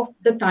perspective of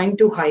the time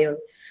to hire,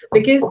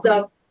 because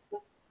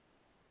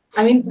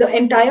I mean, the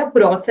entire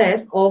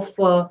process of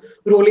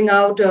rolling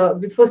out,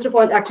 with first of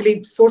all,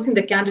 actually sourcing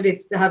the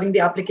candidates, having the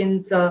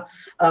applicants,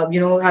 have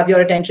your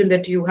attention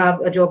that you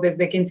have a job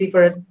vacancy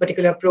for a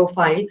particular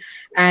profile,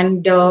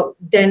 and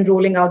then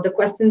rolling out the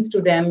questions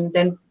to them,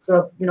 then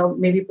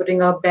maybe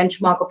putting a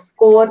benchmark of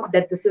score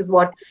that this is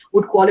what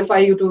would qualify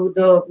you to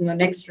the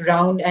next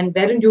round, and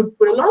wherein you'd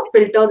put a lot of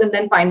filters, and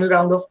then final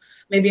round of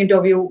maybe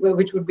interview,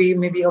 which would be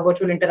maybe a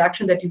virtual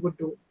interaction that you would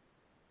do,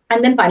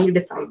 and then finally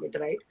decide it,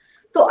 right?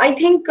 So I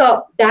think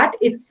that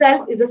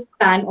itself is a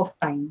span of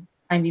time.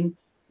 I mean,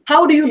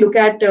 how do you look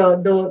at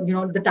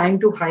the time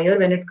to hire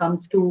when it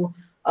comes to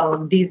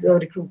these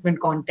recruitment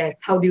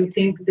contests? How do you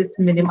think this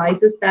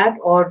minimizes that,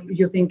 or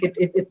you think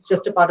it's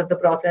just a part of the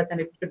process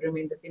and it should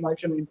remain the same, or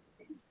it remains the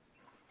same?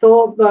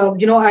 So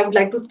I would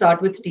like to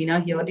start with Tina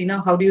here.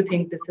 Tina, how do you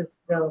think this is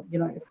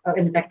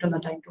impact on the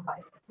time to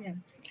hire? Yeah.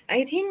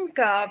 I think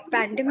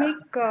pandemic,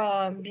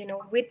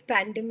 with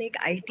pandemic,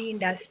 IT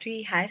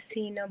industry has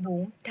seen a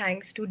boom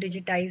thanks to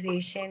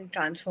digitization,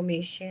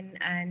 transformation,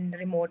 and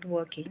remote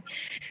working.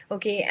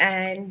 Okay,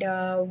 and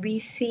we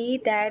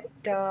see that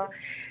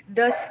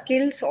the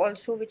skills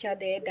also which are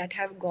there that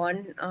have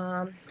gone,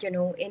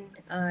 in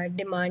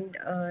demand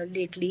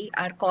lately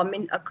are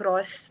common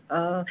across,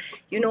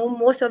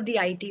 most of the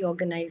IT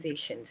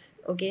organizations.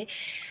 Okay,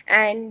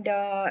 and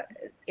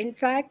in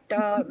fact,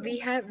 we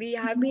have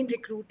been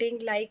recruiting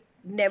like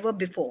never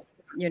before.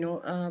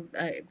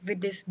 With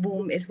this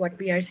boom is what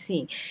we are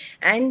seeing,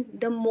 and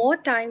the more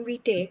time we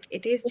take,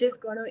 it is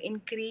just going to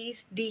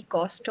increase the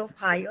cost of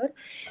hire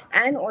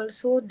and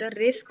also the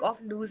risk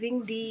of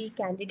losing the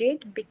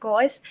candidate,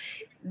 because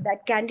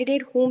that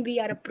candidate whom we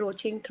are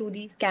approaching through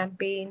these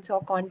campaigns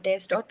or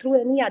contests or through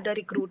any other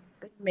recruitment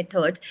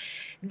methods,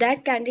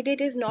 that candidate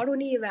is not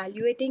only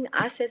evaluating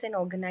us as an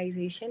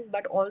organization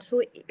but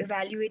also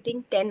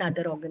evaluating 10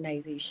 other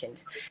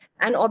organizations.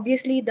 And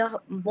obviously, the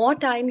more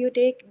time you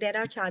take, there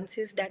are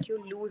chances that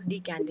you lose the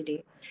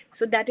candidate.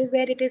 So that is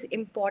where it is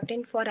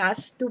important for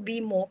us to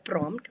be more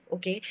prompt.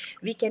 Okay,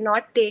 we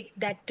cannot take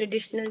that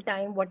traditional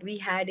time. What we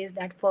had is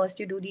that first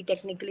you do the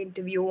technical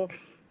interview,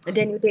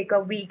 then you take a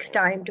week's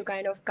time to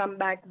kind of come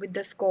back with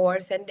the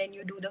scores, and then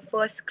you do the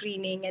first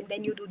screening, and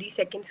then you do the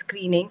second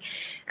screening.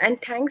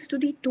 And thanks to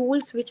the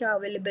tools which are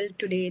available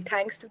today,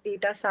 thanks to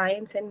data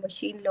science and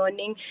machine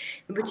learning,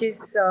 which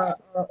is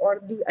or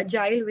the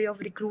agile way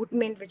of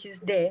recruitment which is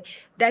there,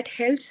 that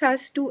helps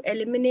us to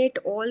eliminate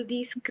all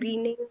the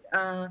screening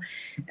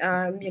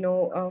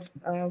of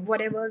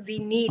whatever we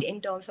need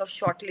in terms of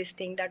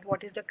shortlisting, that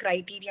what is the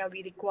criteria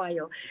we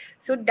require.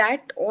 So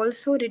that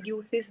also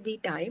reduces the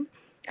time,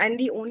 and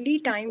the only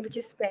time which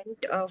is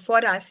spent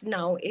for us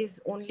now is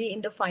only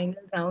in the final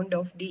round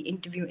of the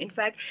interview. In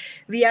fact,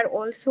 we are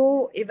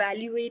also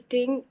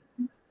evaluating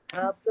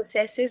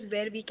processes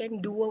where we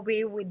can do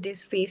away with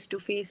this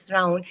face-to-face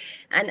round,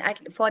 and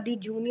for the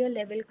junior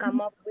level come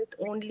up with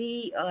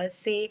only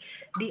say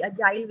the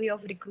agile way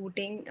of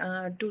recruiting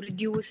to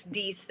reduce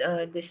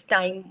this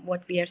time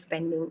what we are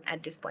spending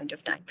at this point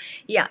of time.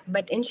 Yeah,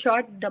 but in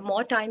short, the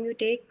more time you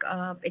take,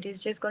 it is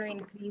just going to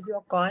increase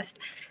your cost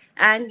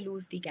and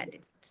lose the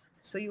candidates.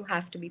 So you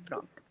have to be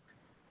prompt.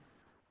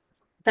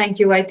 Thank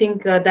you. I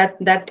think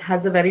that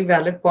has a very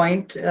valid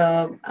point.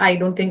 I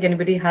don't think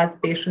anybody has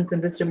patience in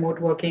this remote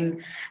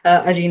working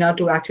arena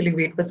to actually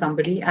wait for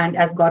somebody. And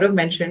as Gaurav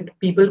mentioned,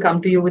 people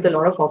come to you with a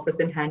lot of offers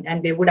in hand,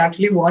 and they would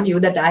actually warn you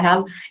that I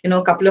have,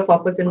 a couple of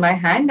offers in my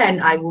hand,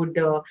 and I would,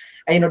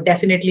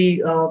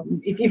 definitely,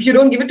 if you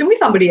don't give it to me,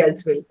 somebody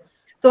else will.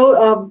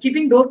 So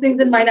keeping those things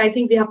in mind, I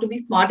think we have to be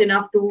smart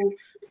enough to,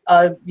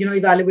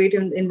 evaluate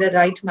in the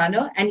right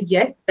manner. And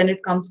yes, when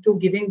it comes to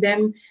giving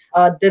them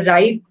the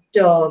right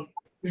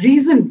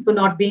reason for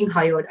not being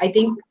hired, I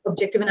think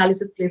objective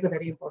analysis plays a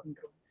very important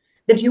role.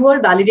 That you are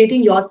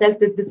validating yourself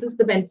that this is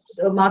the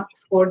benchmark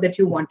score that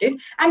you wanted,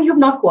 and you've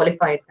not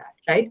qualified that,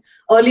 right?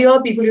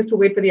 Earlier, people used to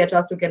wait for the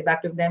HRs to get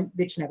back to them,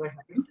 which never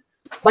happened.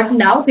 But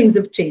now things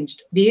have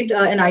changed, be it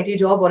an IT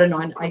job or a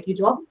non-IT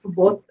job. For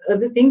both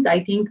the things,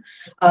 I think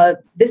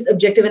this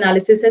objective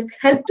analysis has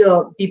helped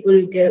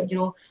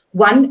people,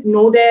 one,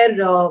 know their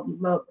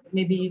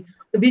maybe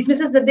the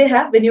weaknesses that they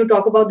have when you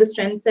talk about the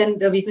strengths and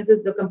the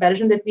weaknesses, the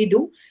comparison that we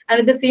do. And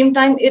at the same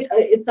time,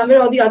 it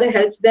somewhere or the other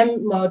helps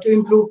them to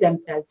improve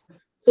themselves.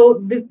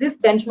 So this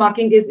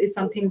benchmarking is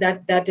something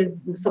that is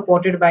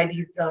supported by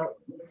these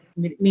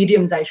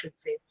mediums, I should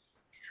say.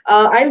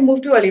 I'll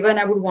move to Aliva, and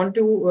I would want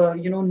to,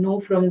 know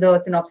from the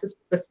Synopsys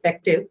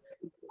perspective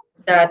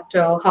that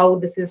how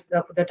this is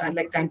for the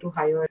time to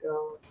hire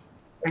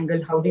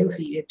angle. How do you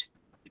see it?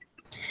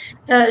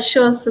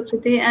 Sure,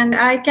 Sukriti, and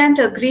I can't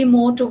agree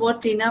more to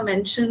what Tina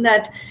mentioned,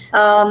 that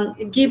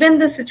given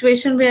the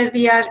situation where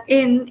we are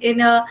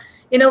in a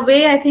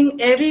way, I think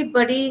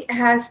everybody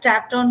has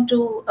tapped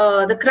onto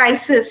the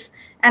crisis,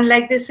 and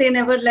like they say,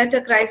 never let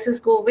a crisis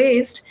go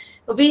waste.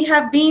 We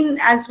have been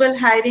as well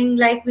hiring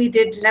like we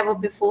did never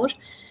before,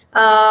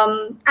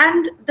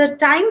 and the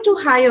time to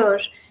hire.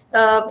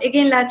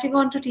 Again, latching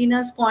on to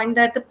Tina's point,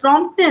 that the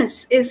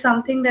promptness is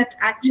something that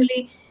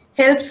actually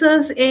helps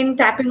us in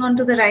tapping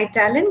onto the right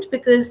talent,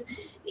 because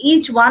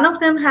each one of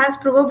them has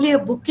probably a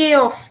bouquet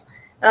of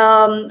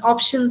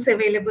options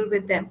available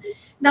with them.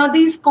 Now,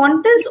 these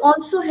contests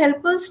also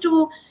help us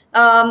to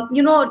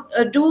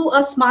do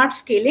a smart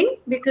scaling,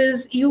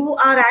 because you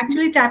are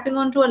actually tapping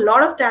onto a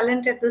lot of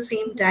talent at the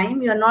same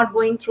time. You're not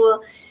going through a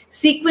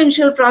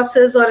sequential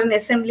process or an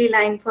assembly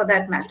line for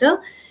that matter.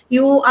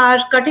 You are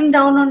cutting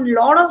down on a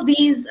lot of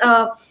these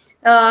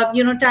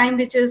time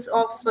which is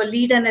of a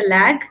lead and a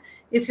lag,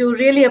 if you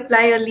really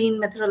apply a lean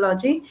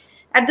methodology.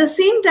 At the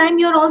same time,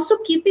 you're also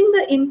keeping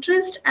the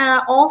interest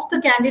of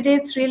the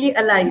candidates really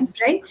alive,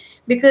 right?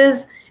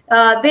 Because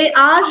they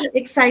are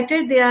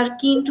excited, they are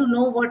keen to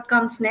know what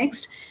comes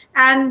next.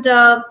 And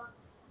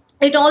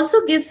it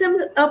also gives them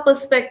a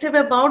perspective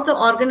about the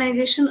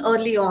organization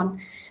early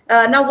on.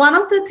 Now, one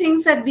of the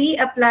things that we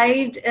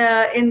applied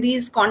in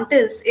these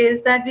contests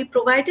is that we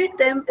provided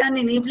them an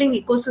enabling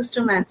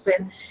ecosystem as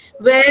well,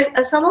 where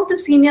some of the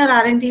senior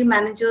R&D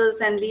managers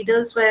and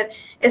leaders were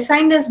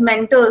assigned as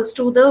mentors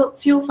to the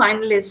few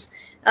finalists,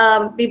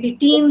 maybe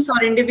teams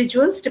or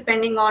individuals,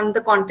 depending on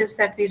the contest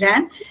that we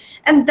ran.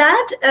 And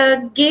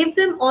that gave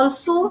them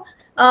also,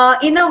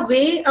 in a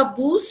way, a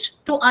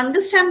boost to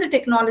understand the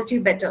technology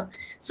better.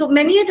 So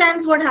many a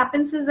times what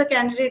happens is the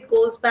candidate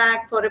goes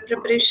back for a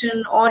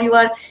preparation, or you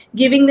are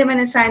giving them an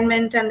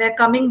assignment and they're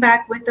coming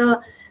back with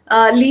a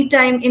lead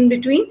time in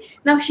between.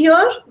 Now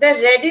here, their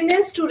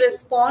readiness to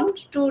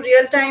respond to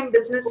real-time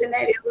business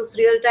scenarios,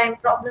 real-time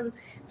problem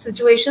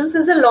situations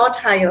is a lot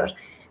higher.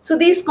 So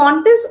these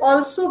contests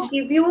also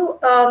give you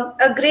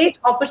a great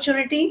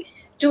opportunity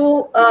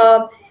to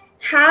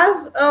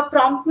have a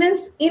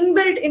promptness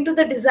inbuilt into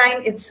the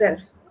design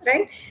itself,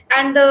 right?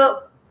 And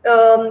the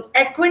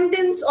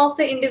acquaintance of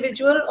the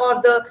individual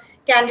or the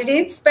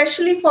candidate,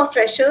 especially for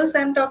freshers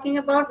I'm talking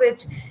about,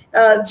 which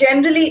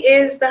generally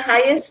is the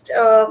highest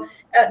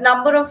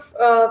number of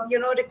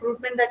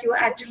recruitment that you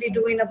actually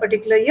do in a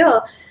particular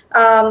year.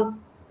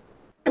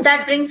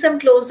 That brings them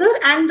closer,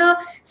 and the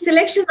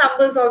selection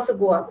numbers also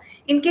go up.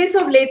 In case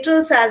of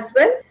laterals as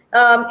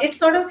well, it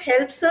sort of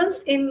helps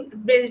us in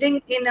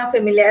building in a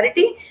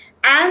familiarity,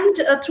 and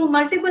through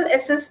multiple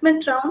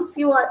assessment rounds,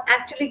 you are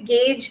actually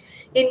gauge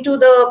into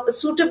the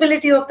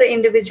suitability of the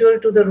individual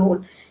to the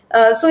role.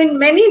 So in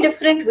many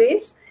different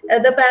ways,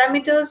 the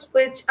parameters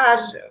which are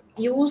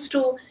used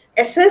to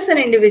assess an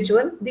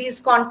individual, these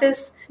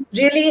contests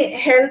really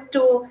help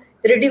to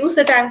reduce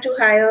the time to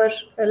hire,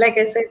 like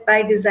I said,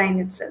 by design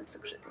itself,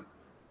 Sukriti.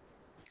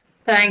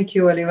 Thank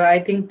you, Aliva. I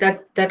think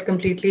that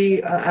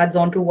completely adds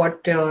on to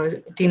what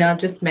Tina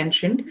just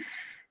mentioned.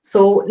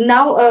 So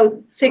now,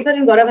 Sekhar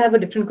and Gaurav, I have a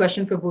different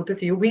question for both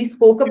of you. We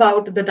spoke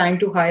about the time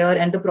to hire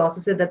and the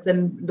processes that's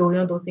in,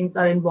 those things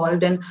are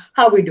involved and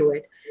how we do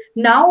it.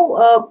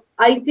 Now,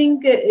 I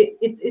think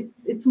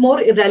it's more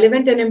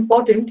relevant and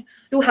important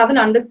to have an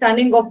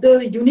understanding of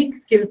the unique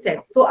skill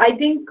sets. So I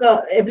think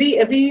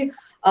every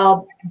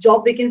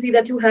job vacancy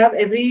that you have,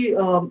 every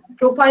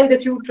profile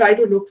that you try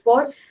to look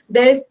for,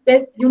 there's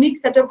unique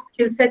set of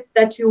skill sets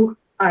that you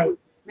eye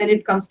when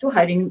it comes to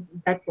hiring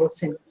that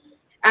person.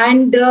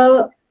 And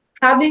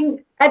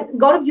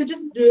Gaurav, you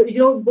just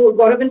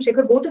Gaurav and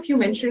Sekhar, both of you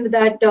mentioned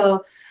that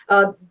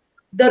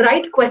the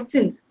right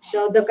questions,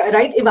 the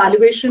right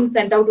evaluation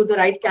sent out to the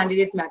right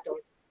candidate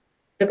matters.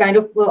 The kind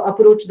of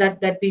approach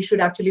that we should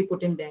actually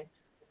put in there.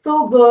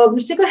 So,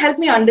 Sekhar, help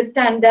me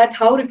understand that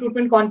how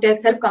recruitment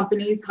contests help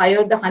companies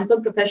hire the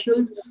hands-on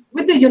professionals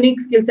with the unique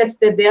skill sets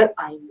that they are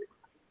eyeing.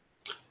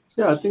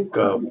 Yeah, I think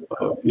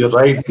you're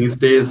right. These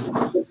days,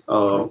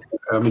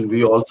 I mean,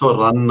 we also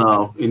run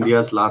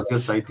India's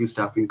largest IT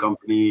staffing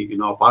company,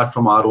 apart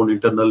from our own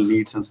internal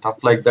needs and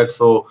stuff like that.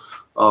 So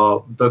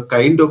the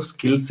kind of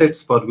skill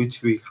sets for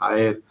which we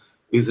hire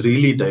is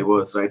really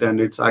diverse, right? And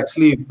it's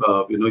actually,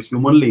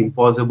 humanly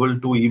impossible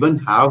to even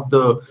have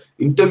the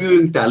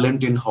interviewing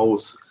talent in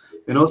house.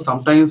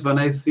 Sometimes when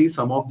I see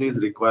some of these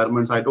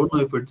requirements, I don't know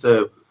if it's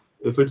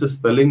a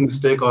spelling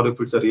mistake or if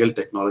it's a real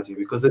technology,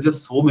 because there's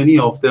just so many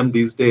of them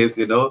these days.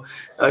 You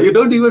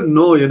don't even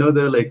know,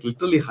 there are like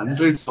literally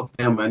hundreds of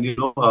them, and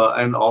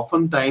and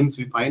oftentimes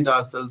we find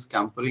ourselves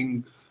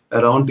scampering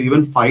around to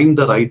even find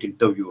the right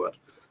interviewer.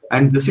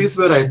 And this is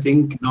where I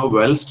think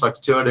well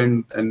structured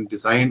and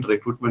designed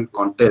recruitment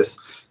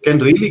contests can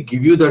really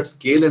give you that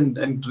scale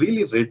and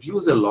really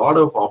reduce a lot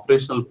of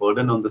operational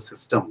burden on the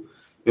system.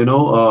 And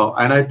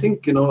I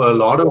think a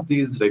lot of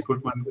these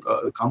recruitment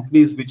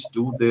companies which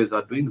do this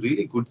are doing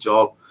really good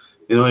job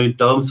in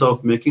terms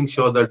of making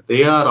sure that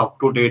they are up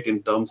to date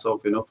in terms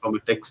of from a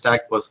tech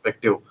stack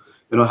perspective,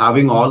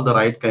 having all the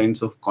right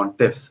kinds of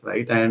contests,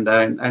 right? And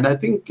I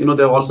think they've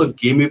also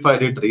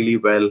gamified it really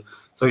well,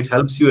 so it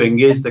helps you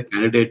engage the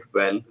candidate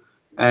well.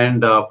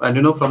 And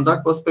from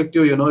that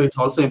perspective, it's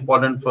also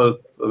important for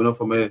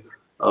from a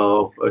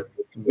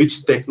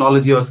which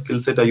technology or skill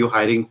set are you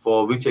hiring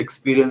for, which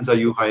experience are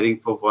you hiring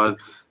for,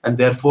 and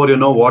therefore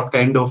what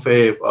kind of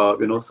a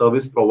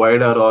service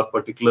provider or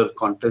particular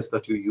contest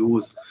that you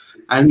use.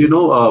 And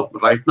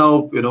right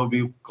now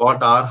we've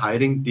got our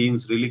hiring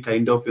teams really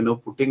kind of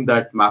putting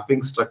that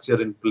mapping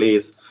structure in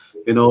place.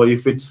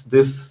 If it's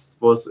this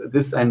was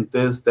this and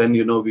this, then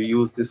we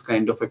use this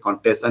kind of a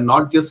contest, and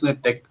not just in a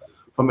tech,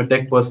 from a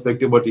tech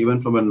perspective, but even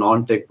from a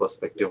non-tech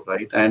perspective,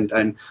 right?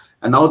 And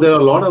now there are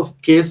a lot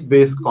of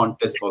case-based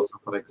contests also.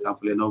 For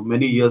example,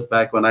 many years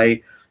back when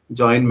I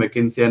joined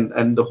McKinsey,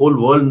 and the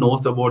whole world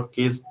knows about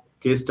case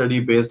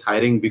study-based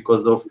hiring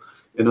because of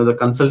the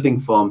consulting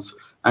firms.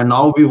 And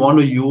now we want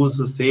to use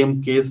the same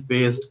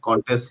case-based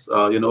contests,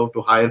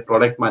 to hire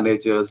product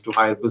managers, to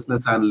hire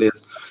business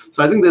analysts.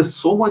 So I think there's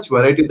so much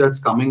variety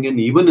that's coming in,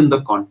 even in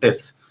the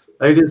contests.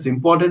 Right, it's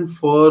important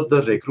for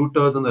the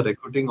recruiters and the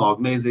recruiting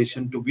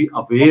organization to be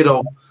aware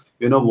of,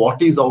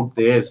 what is out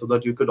there, so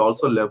that you could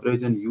also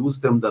leverage and use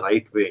them the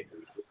right way.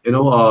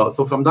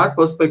 So from that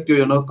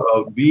perspective,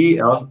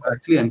 we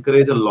actually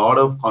encourage a lot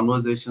of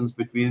conversations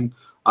between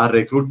our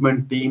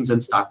recruitment teams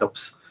and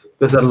startups.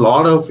 There's a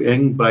lot of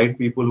young, bright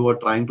people who are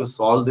trying to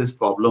solve this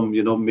problem,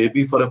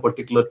 maybe for a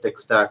particular tech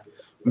stack,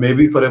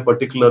 maybe for a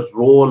particular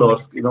role, or,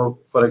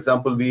 for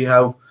example, we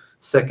have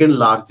second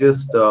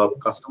largest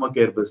customer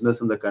care business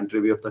in the country.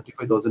 We have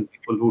 35,000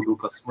 people who do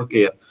customer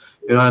care,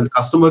 and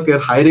customer care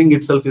hiring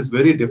itself is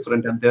very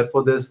different. And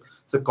therefore there's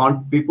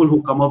people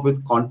who come up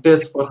with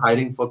contests for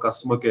hiring for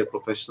customer care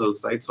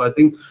professionals, right? So I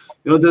think,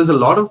 there's a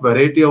lot of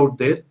variety out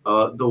there.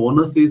 The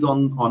onus is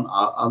on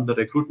the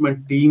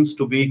recruitment teams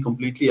to be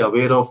completely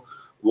aware of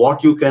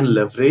what you can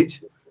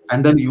leverage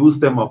and then use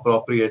them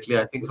appropriately.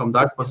 I think from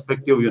that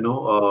perspective,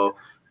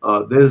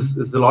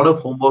 there's a lot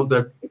of homework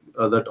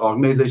that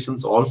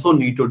organizations also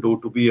need to do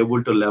to be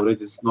able to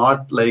leverage. It's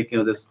not like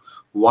there's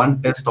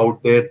one test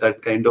out there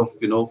that kind of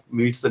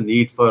meets the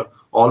need for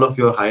all of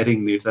your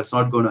hiring needs. That's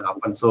not going to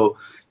happen. So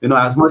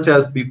as much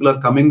as people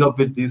are coming up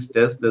with these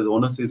tests, the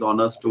onus is on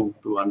us to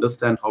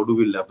understand how do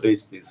we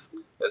leverage this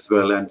as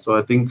well. And so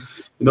I think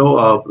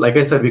like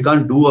I said, we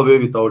can't do away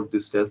without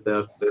this test.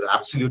 They're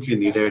absolutely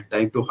needed.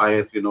 Time to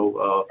hire,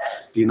 Tina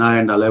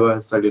and Aliva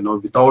has said,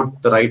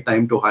 without the right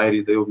time to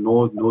hire, they have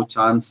no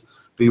chance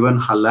to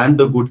even land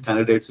the good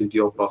candidates into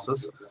your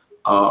process.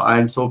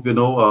 And so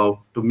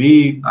to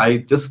me, I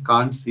just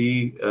can't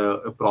see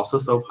a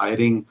process of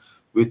hiring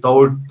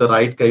without the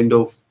right kind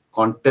of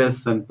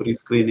contests and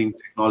pre-screening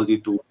technology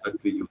tools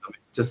that we use. I mean,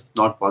 just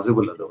not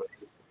possible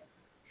otherwise.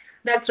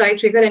 That's right,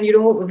 Sekhar.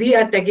 And we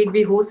at TechGig,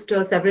 we host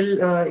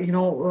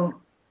several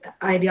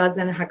ideas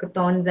and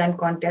hackathons and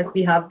contests.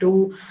 We have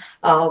two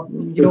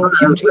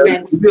huge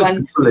events. Give you a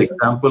simple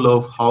example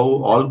of how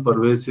all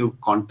pervasive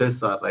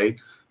contests are, right?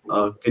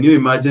 Can you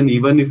imagine,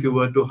 even if you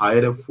were to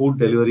hire a food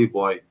delivery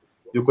boy,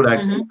 you could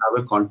actually have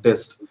a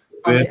contest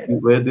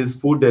where these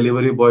food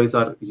delivery boys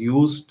are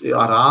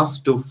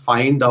asked to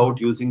find out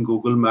using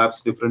Google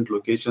Maps different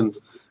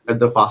locations at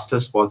the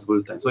fastest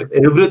possible time. So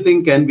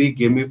everything can be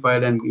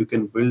gamified, and you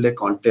can build a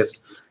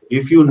contest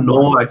if you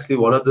know actually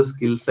what are the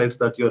skill sets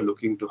that you're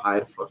looking to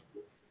hire for.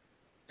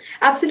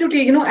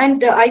 Absolutely,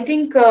 and I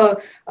think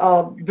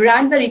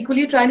brands are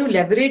equally trying to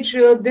leverage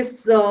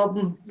this,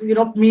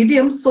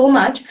 medium so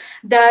much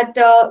that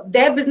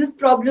their business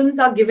problems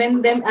are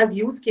given them as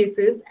use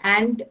cases,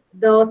 and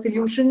the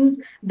solutions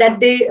that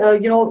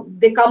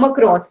they come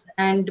across,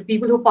 and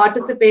people who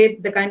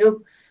participate, the kind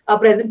of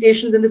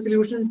presentations and the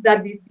solutions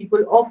that these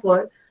people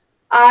offer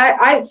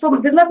So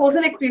this is my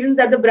personal experience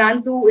that the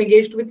brands who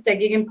engaged with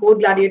Techie and Code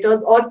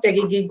Gladiators or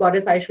Techie Geek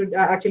Goddess, I should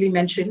actually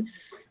mention,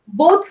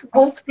 both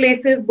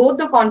places, both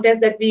the contests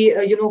that we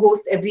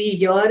host every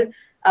year,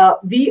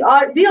 we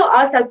are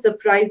ourselves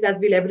surprised as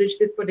we leverage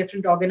this for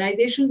different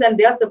organizations, and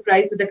they are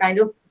surprised with the kind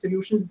of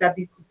solutions that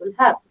these people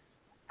have.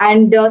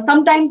 And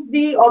sometimes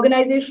the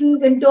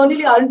organizations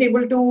internally aren't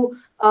able to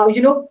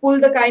pull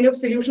the kind of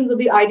solutions or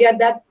the idea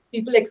that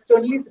people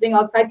externally sitting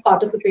outside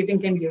participating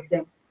can give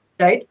them,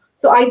 right?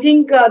 So I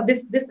think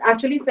this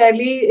actually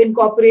fairly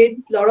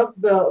incorporates a lot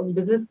of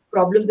business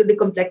problems and the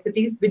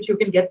complexities which you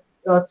can get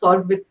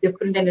solved with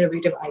different and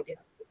innovative ideas.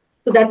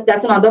 So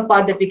that's another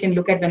part that we can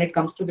look at when it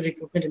comes to the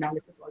recruitment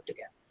analysis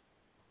altogether.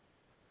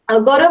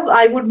 Gaurav,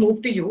 I would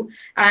move to you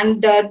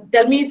and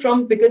tell me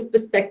from Pickr's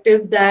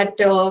perspective that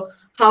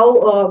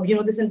how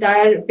this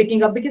entire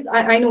picking up, because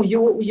I know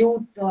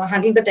you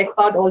handle the tech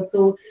part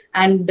also,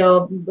 and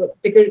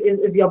Pickrr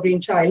is your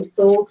brainchild.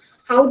 So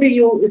how do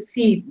you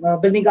see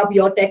building up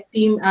your tech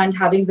team and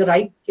having the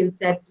right skill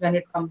sets when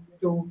it comes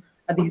to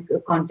these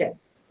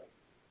contests?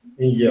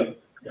 Yeah.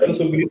 So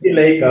Sukriti,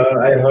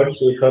 I heard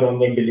Sekhar on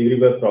the delivery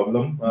boy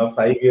problem.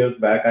 5 years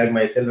back, I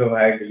myself have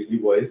hired delivery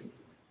boys,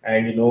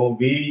 and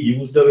we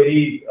used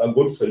a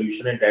good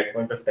solution at that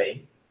point of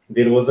time.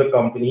 There was a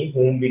company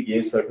whom we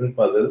gave certain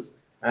puzzles,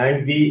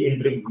 and we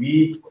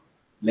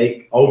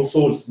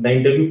outsourced the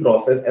interview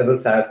process as a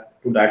SaaS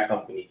to that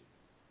company.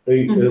 So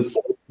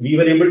we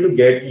were able to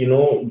get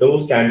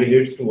those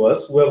candidates to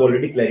us who have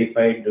already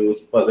clarified those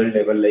puzzle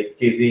level, like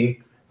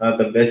chasing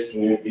the best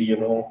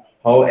route,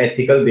 how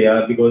ethical they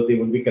are, because they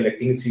would be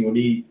collecting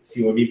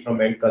COD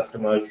from end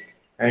customers,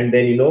 and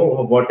then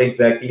what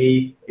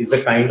exactly is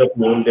the kind of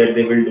loan that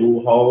they will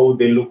do, how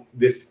they look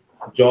this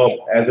job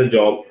as a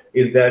job,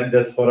 is that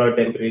just for a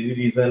temporary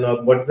reason,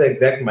 or what's the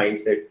exact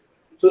mindset.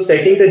 So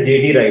setting the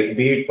JD right,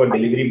 be it for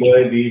delivery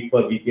boy, be it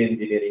for VP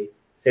engineering,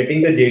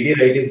 setting the JD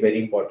right is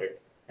very important.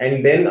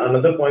 And then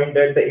another point,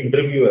 that the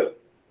interviewer.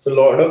 So a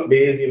lot of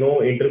days,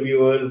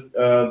 interviewers,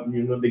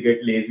 they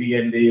get lazy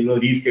and they,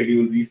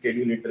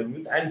 reschedule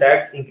interviews, and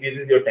that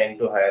increases your time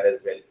to hire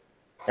as well.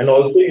 And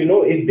also,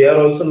 if they are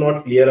also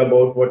not clear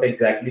about what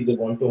exactly they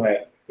want to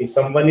hire, if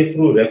someone is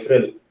through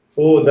referral,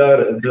 so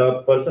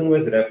the person who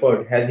is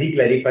referred, has he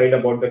clarified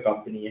about the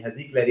company? Has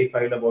he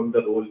clarified about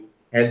the role?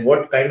 And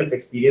what kind of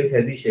experience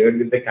has he shared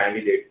with the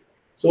candidate?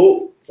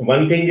 So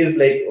one thing is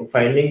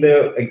finding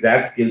the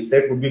exact skill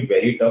set would be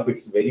very tough.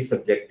 It's very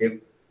subjective,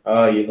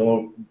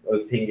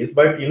 thing is.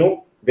 But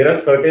there are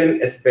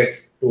certain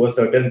aspects to a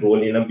certain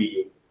role in a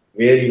BU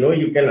where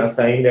you can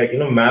assign that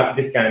map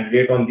this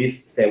candidate on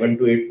these 7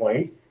 to 8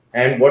 points,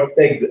 and what's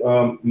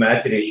the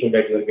match ratio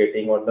that you're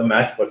getting, or the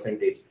match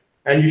percentage.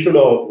 And you should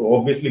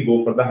obviously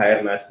go for the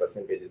higher match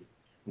percentages.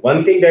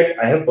 One thing that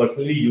I have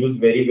personally used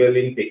very well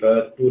in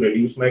Pickrr to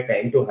reduce my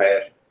time to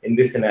hire in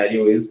this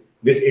scenario is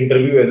this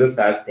interview as a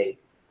SaaS thing.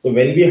 So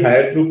when we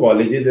hire through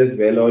colleges as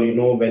well,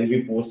 or when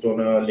we post on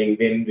a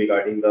LinkedIn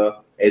regarding the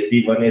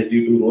SD1,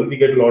 SD2 role, we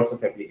get lots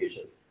of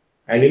applications.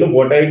 And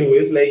what I do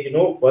is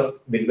first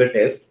there is a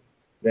test.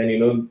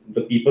 Then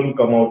the people who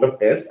come out of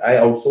test, I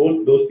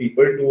outsource those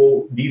people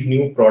to these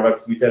new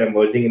products which are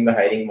emerging in the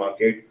hiring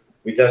market,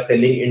 which are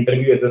selling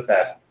interview as a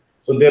SaaS.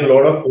 So there are a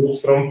lot of folks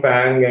from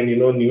FANG and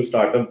new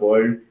startup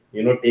world,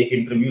 take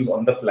interviews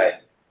on the fly.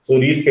 So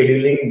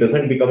rescheduling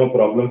doesn't become a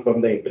problem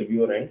from the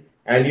interviewer end.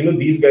 And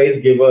these guys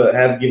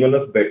have given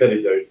us better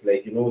results.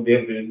 They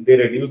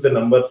reduce the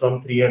number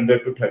from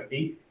 300 to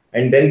 30,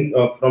 and then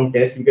from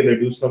test you can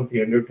reduce from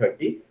 300 to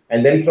 30,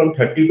 and then from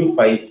 30 to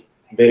 5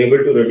 they're able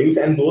to reduce.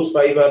 And those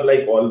 5 are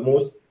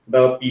almost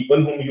the people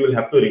whom you will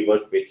have to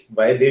reverse pitch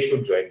why they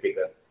should join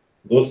Pickrr.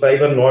 Those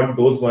 5 are not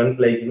those ones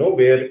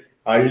where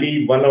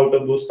hardly 1 out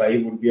of those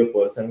 5 would be a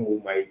person who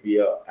might be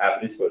an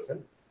average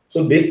person.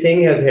 So this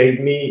thing has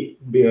helped me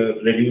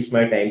reduce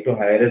my time to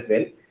hire as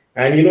well.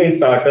 And in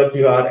startups,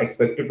 you are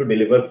expected to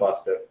deliver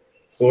faster.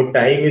 So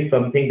time is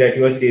something that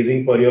you are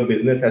chasing for your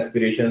business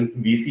aspirations,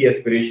 VC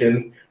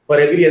aspirations. For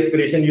every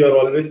aspiration, you are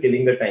always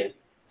killing the time.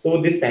 So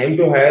this time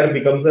to hire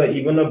becomes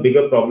even a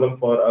bigger problem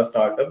for a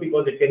startup,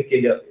 because it can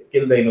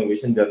kill the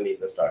innovation journey in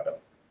the startup.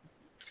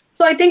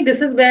 So I think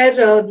this is where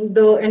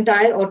the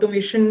entire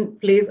automation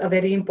plays a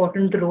very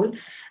important role,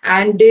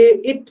 and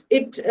it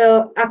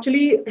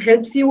actually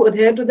helps you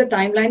adhere to the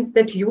timelines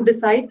that you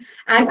decide,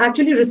 and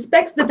actually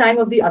respects the time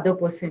of the other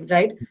person,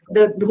 right?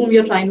 Whom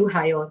you're trying to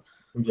hire.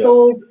 Yeah.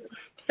 So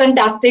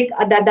fantastic.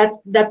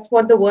 That's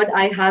what the word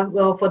I have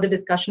for the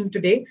discussion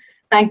today.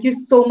 Thank you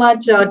so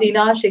much,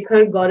 Tina,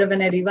 Sekhar, Gaurav,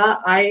 and Aliva.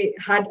 I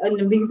had an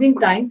amazing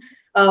time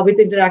with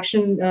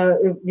interaction,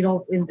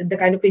 in the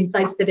kind of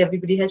insights that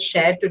everybody has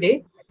shared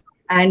today.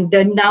 And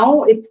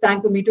now it's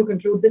time for me to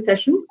conclude the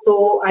session.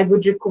 So I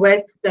would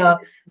request,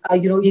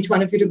 each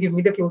one of you to give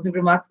me the closing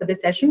remarks for the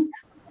session.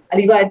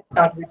 Aliva, I'd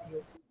start with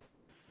you.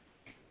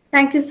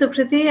 Thank you,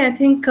 Sukriti. I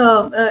think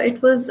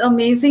it was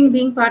amazing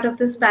being part of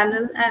this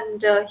panel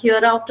and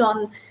hear out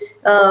on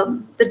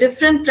the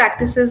different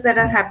practices that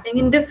are happening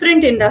in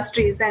different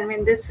industries. I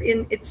mean, this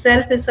in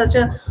itself is such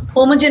a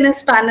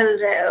homogeneous panel,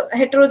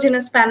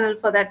 heterogeneous panel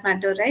for that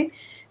matter, right?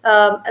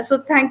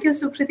 So thank you,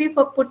 Sukriti,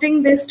 for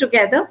putting this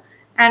together.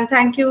 And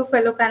thank you,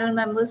 fellow panel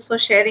members, for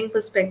sharing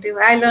perspective.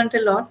 I learned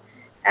a lot,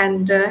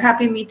 and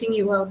happy meeting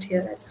you out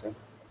here as well.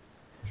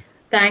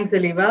 Thanks,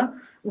 Aliva.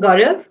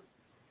 Gaurav?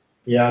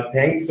 Yeah,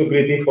 thanks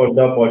Sukriti for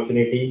the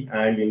opportunity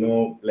and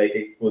like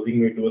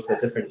exposing me to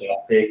such a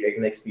fantastic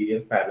and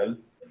experienced panel.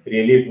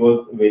 Really, it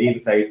was very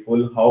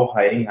insightful how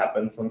hiring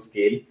happens on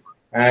scale,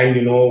 and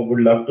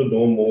would love to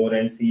know more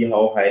and see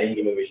how hiring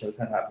innovations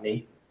are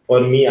happening.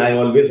 For me, I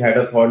always had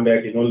a thought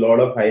that a lot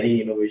of hiring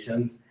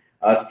innovations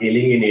are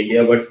scaling in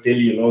India, but still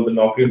the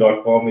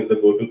Naukri.com is the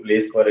go-to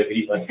place for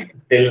everyone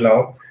till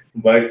now.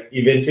 But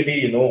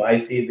eventually, I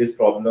see this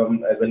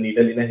problem as a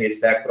needle in a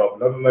haystack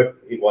problem, but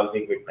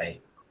evolving with time.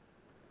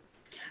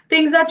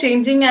 Things are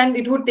changing and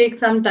it would take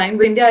some time.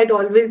 With India, it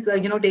always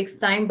takes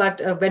time, but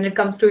when it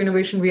comes to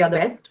innovation, we are the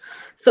best.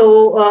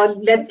 So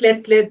let's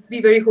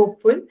be very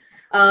hopeful.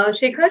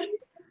 Sekhar?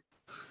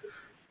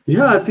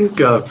 Yeah, I think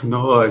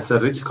it's a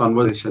rich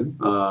conversation,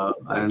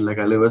 and like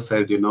Aliva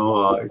said,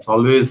 it's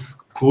always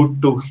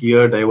good to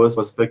hear diverse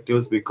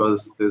perspectives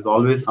because there's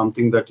always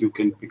something that you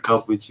can pick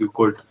up which you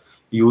could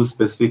use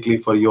specifically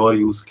for your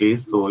use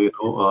case.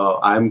 So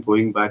I'm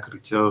going back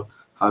richer,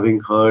 having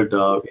heard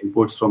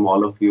inputs from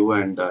all of you,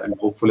 and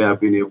hopefully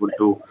I've been able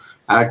to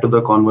add to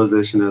the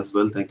conversation as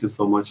well. Thank you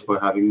so much for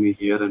having me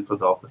here and for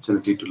the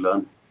opportunity to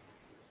learn.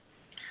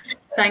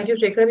 Thank you,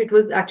 Sekhar. It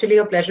was actually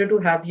a pleasure to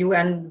have you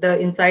and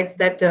the insights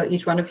that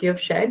each one of you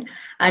have shared.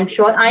 I'm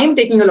sure I am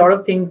taking a lot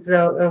of things,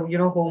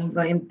 home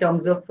in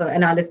terms of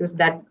analysis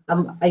that,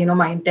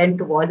 my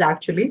intent was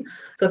actually.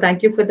 So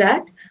thank you for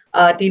that.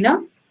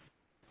 Tina?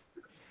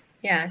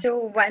 Yeah, so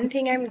one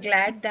thing I'm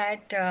glad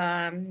that,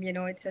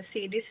 it's a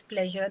sadist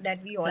pleasure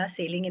that we all are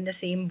sailing in the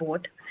same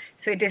boat.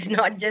 So it is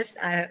not just,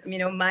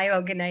 my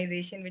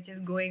organization which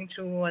is going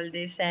through all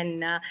this.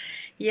 And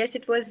yes,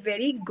 it was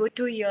very good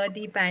to hear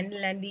the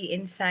panel and the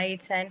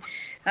insights and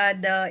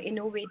the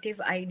innovative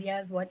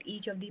ideas what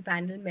each of the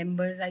panel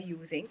members are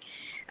using.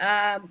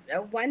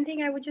 One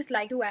thing I would just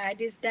like to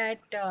add is that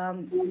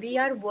we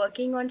are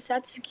working on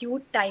such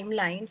skewed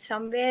timelines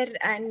somewhere,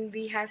 and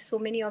we have so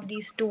many of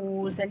these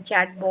tools and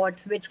chatbots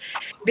which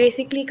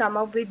basically come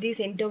up with this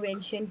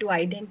intervention to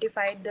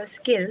identify the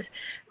skills,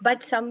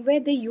 but somewhere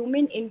the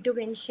human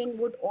intervention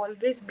would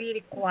always be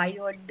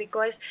required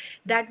because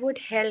that would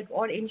help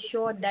or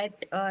ensure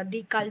that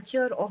the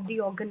culture of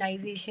the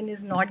organization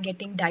is not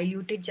getting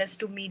diluted just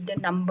to meet the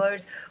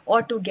numbers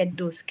or to get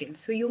those skills.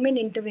 So human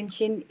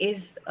intervention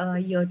is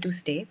here to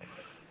stay.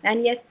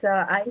 And yes,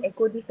 I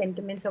echo the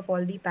sentiments of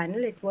all the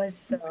panel. It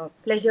was a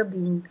pleasure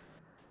being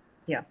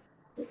here.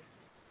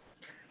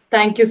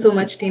 Thank you so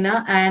much,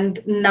 Tina.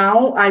 And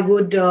now I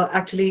would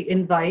actually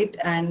invite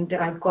and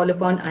I call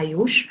upon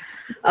Ayush,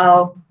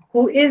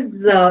 who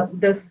is the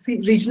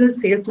Regional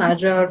Sales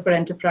Manager for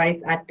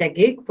Enterprise at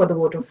TechGig, for the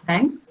vote of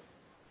thanks.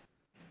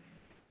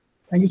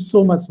 Thank you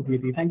so much,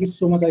 Sukriti. Thank you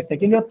so much. I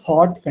second your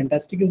thought.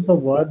 Fantastic is the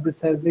word. This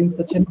has been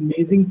such an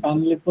amazing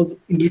panel. It was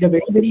indeed a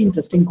very, very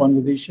interesting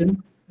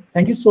conversation.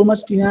 Thank you so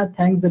much, Tina.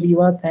 Thanks,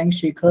 Aliva. Thanks,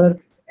 Sekhar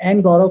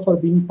and Gaurav for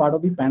being part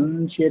of the panel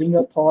and sharing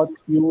your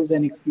thoughts, views,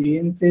 and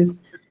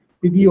experiences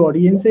with the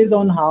audiences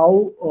on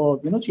how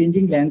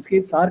changing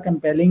landscapes are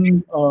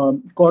compelling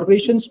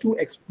corporations to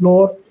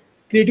explore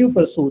creative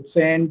pursuits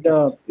and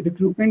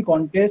recruitment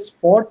contests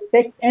for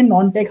tech and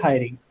non-tech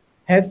hiring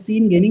have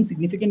seen gaining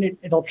significant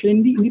adoption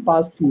in the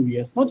past few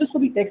years. Not just for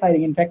the tech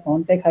hiring, in fact,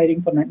 non-tech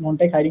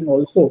hiring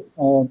also.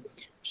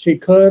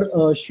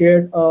 Sekhar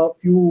shared a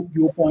few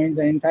viewpoints,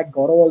 and in fact,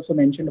 Gaurav also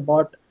mentioned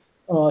about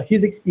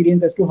his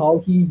experience as to how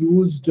he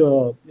used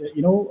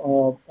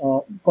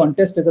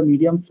contest as a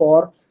medium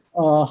for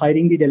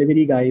hiring the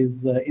delivery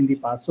guys in the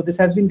past. So this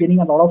has been gaining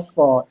a lot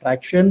of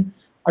traction,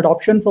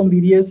 adoption from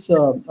various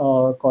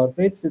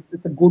corporates.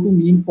 It's a go-to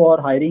mean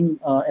for hiring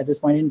at this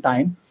point in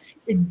time.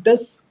 It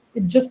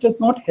just does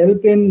not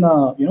help in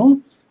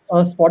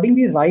spotting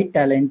the right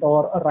talent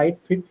or a right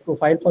fit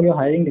profile for your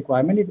hiring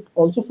requirement. It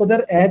also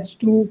further adds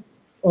to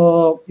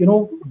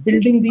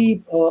building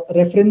the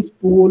reference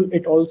pool.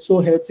 It also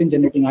helps in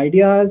generating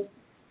ideas.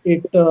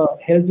 It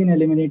helps in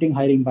eliminating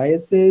hiring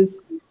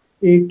biases.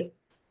 It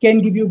can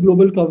give you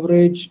global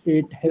coverage.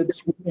 It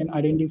helps you in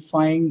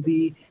identifying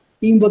the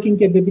team working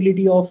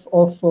capability of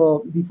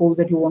the folks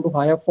that you want to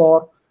hire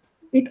for.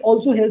 It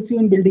also helps you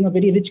in building a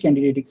very rich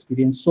candidate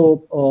experience.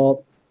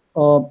 So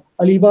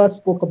Aliva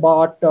spoke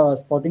about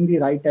spotting the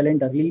right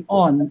talent early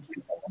on,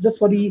 just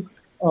for the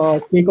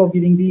sake of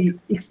giving the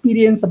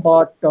experience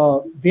about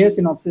where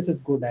Synopsys is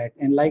good at.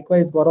 And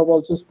likewise, Gaurav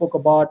also spoke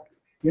about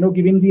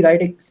giving the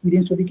right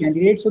experience to the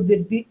candidates so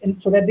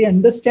that they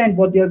understand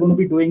what they are going to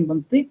be doing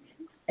once they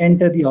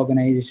enter the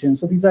organization.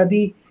 So these are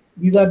the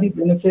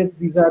benefits,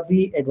 these are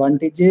the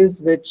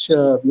advantages which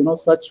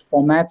such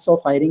formats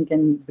of hiring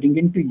can bring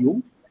into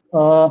you.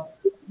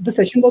 the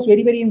session was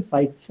very, very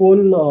insightful.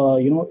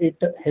 It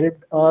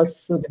helped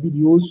us with the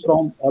views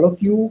from all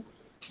of you,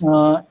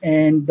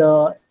 and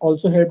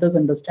also helped us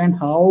understand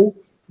how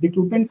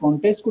recruitment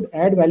contests could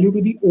add value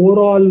to the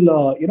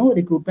overall,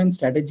 recruitment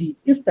strategy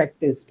if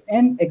practiced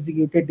and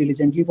executed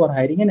diligently for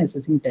hiring and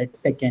assessing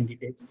tech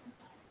candidates.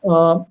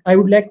 I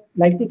would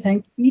like to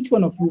thank each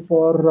one of you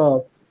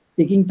for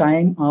taking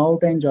time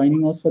out and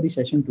joining us for the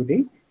session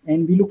today.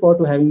 And we look forward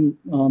to having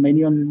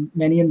many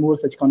and more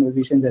such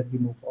conversations as we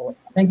move forward.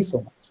 Thank you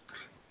so much.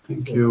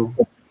 Thank you.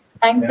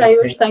 Thanks,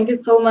 Ayush. Thank you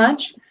so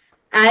much.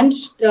 And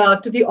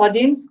to the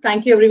audience,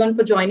 thank you everyone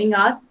for joining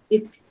us.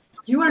 If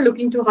you are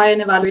looking to hire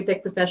and evaluate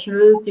tech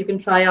professionals, you can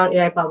try our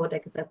AI-powered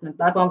tech assessment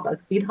platform called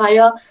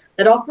SpeedHire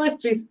that offers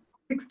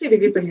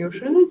 360-degree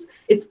solutions.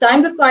 It's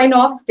time to sign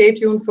off. Stay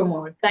tuned for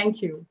more.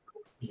 Thank you.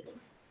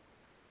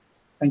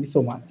 Thank you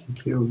so much.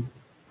 Thank you.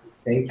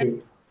 Thank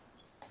you.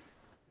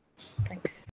 Thanks.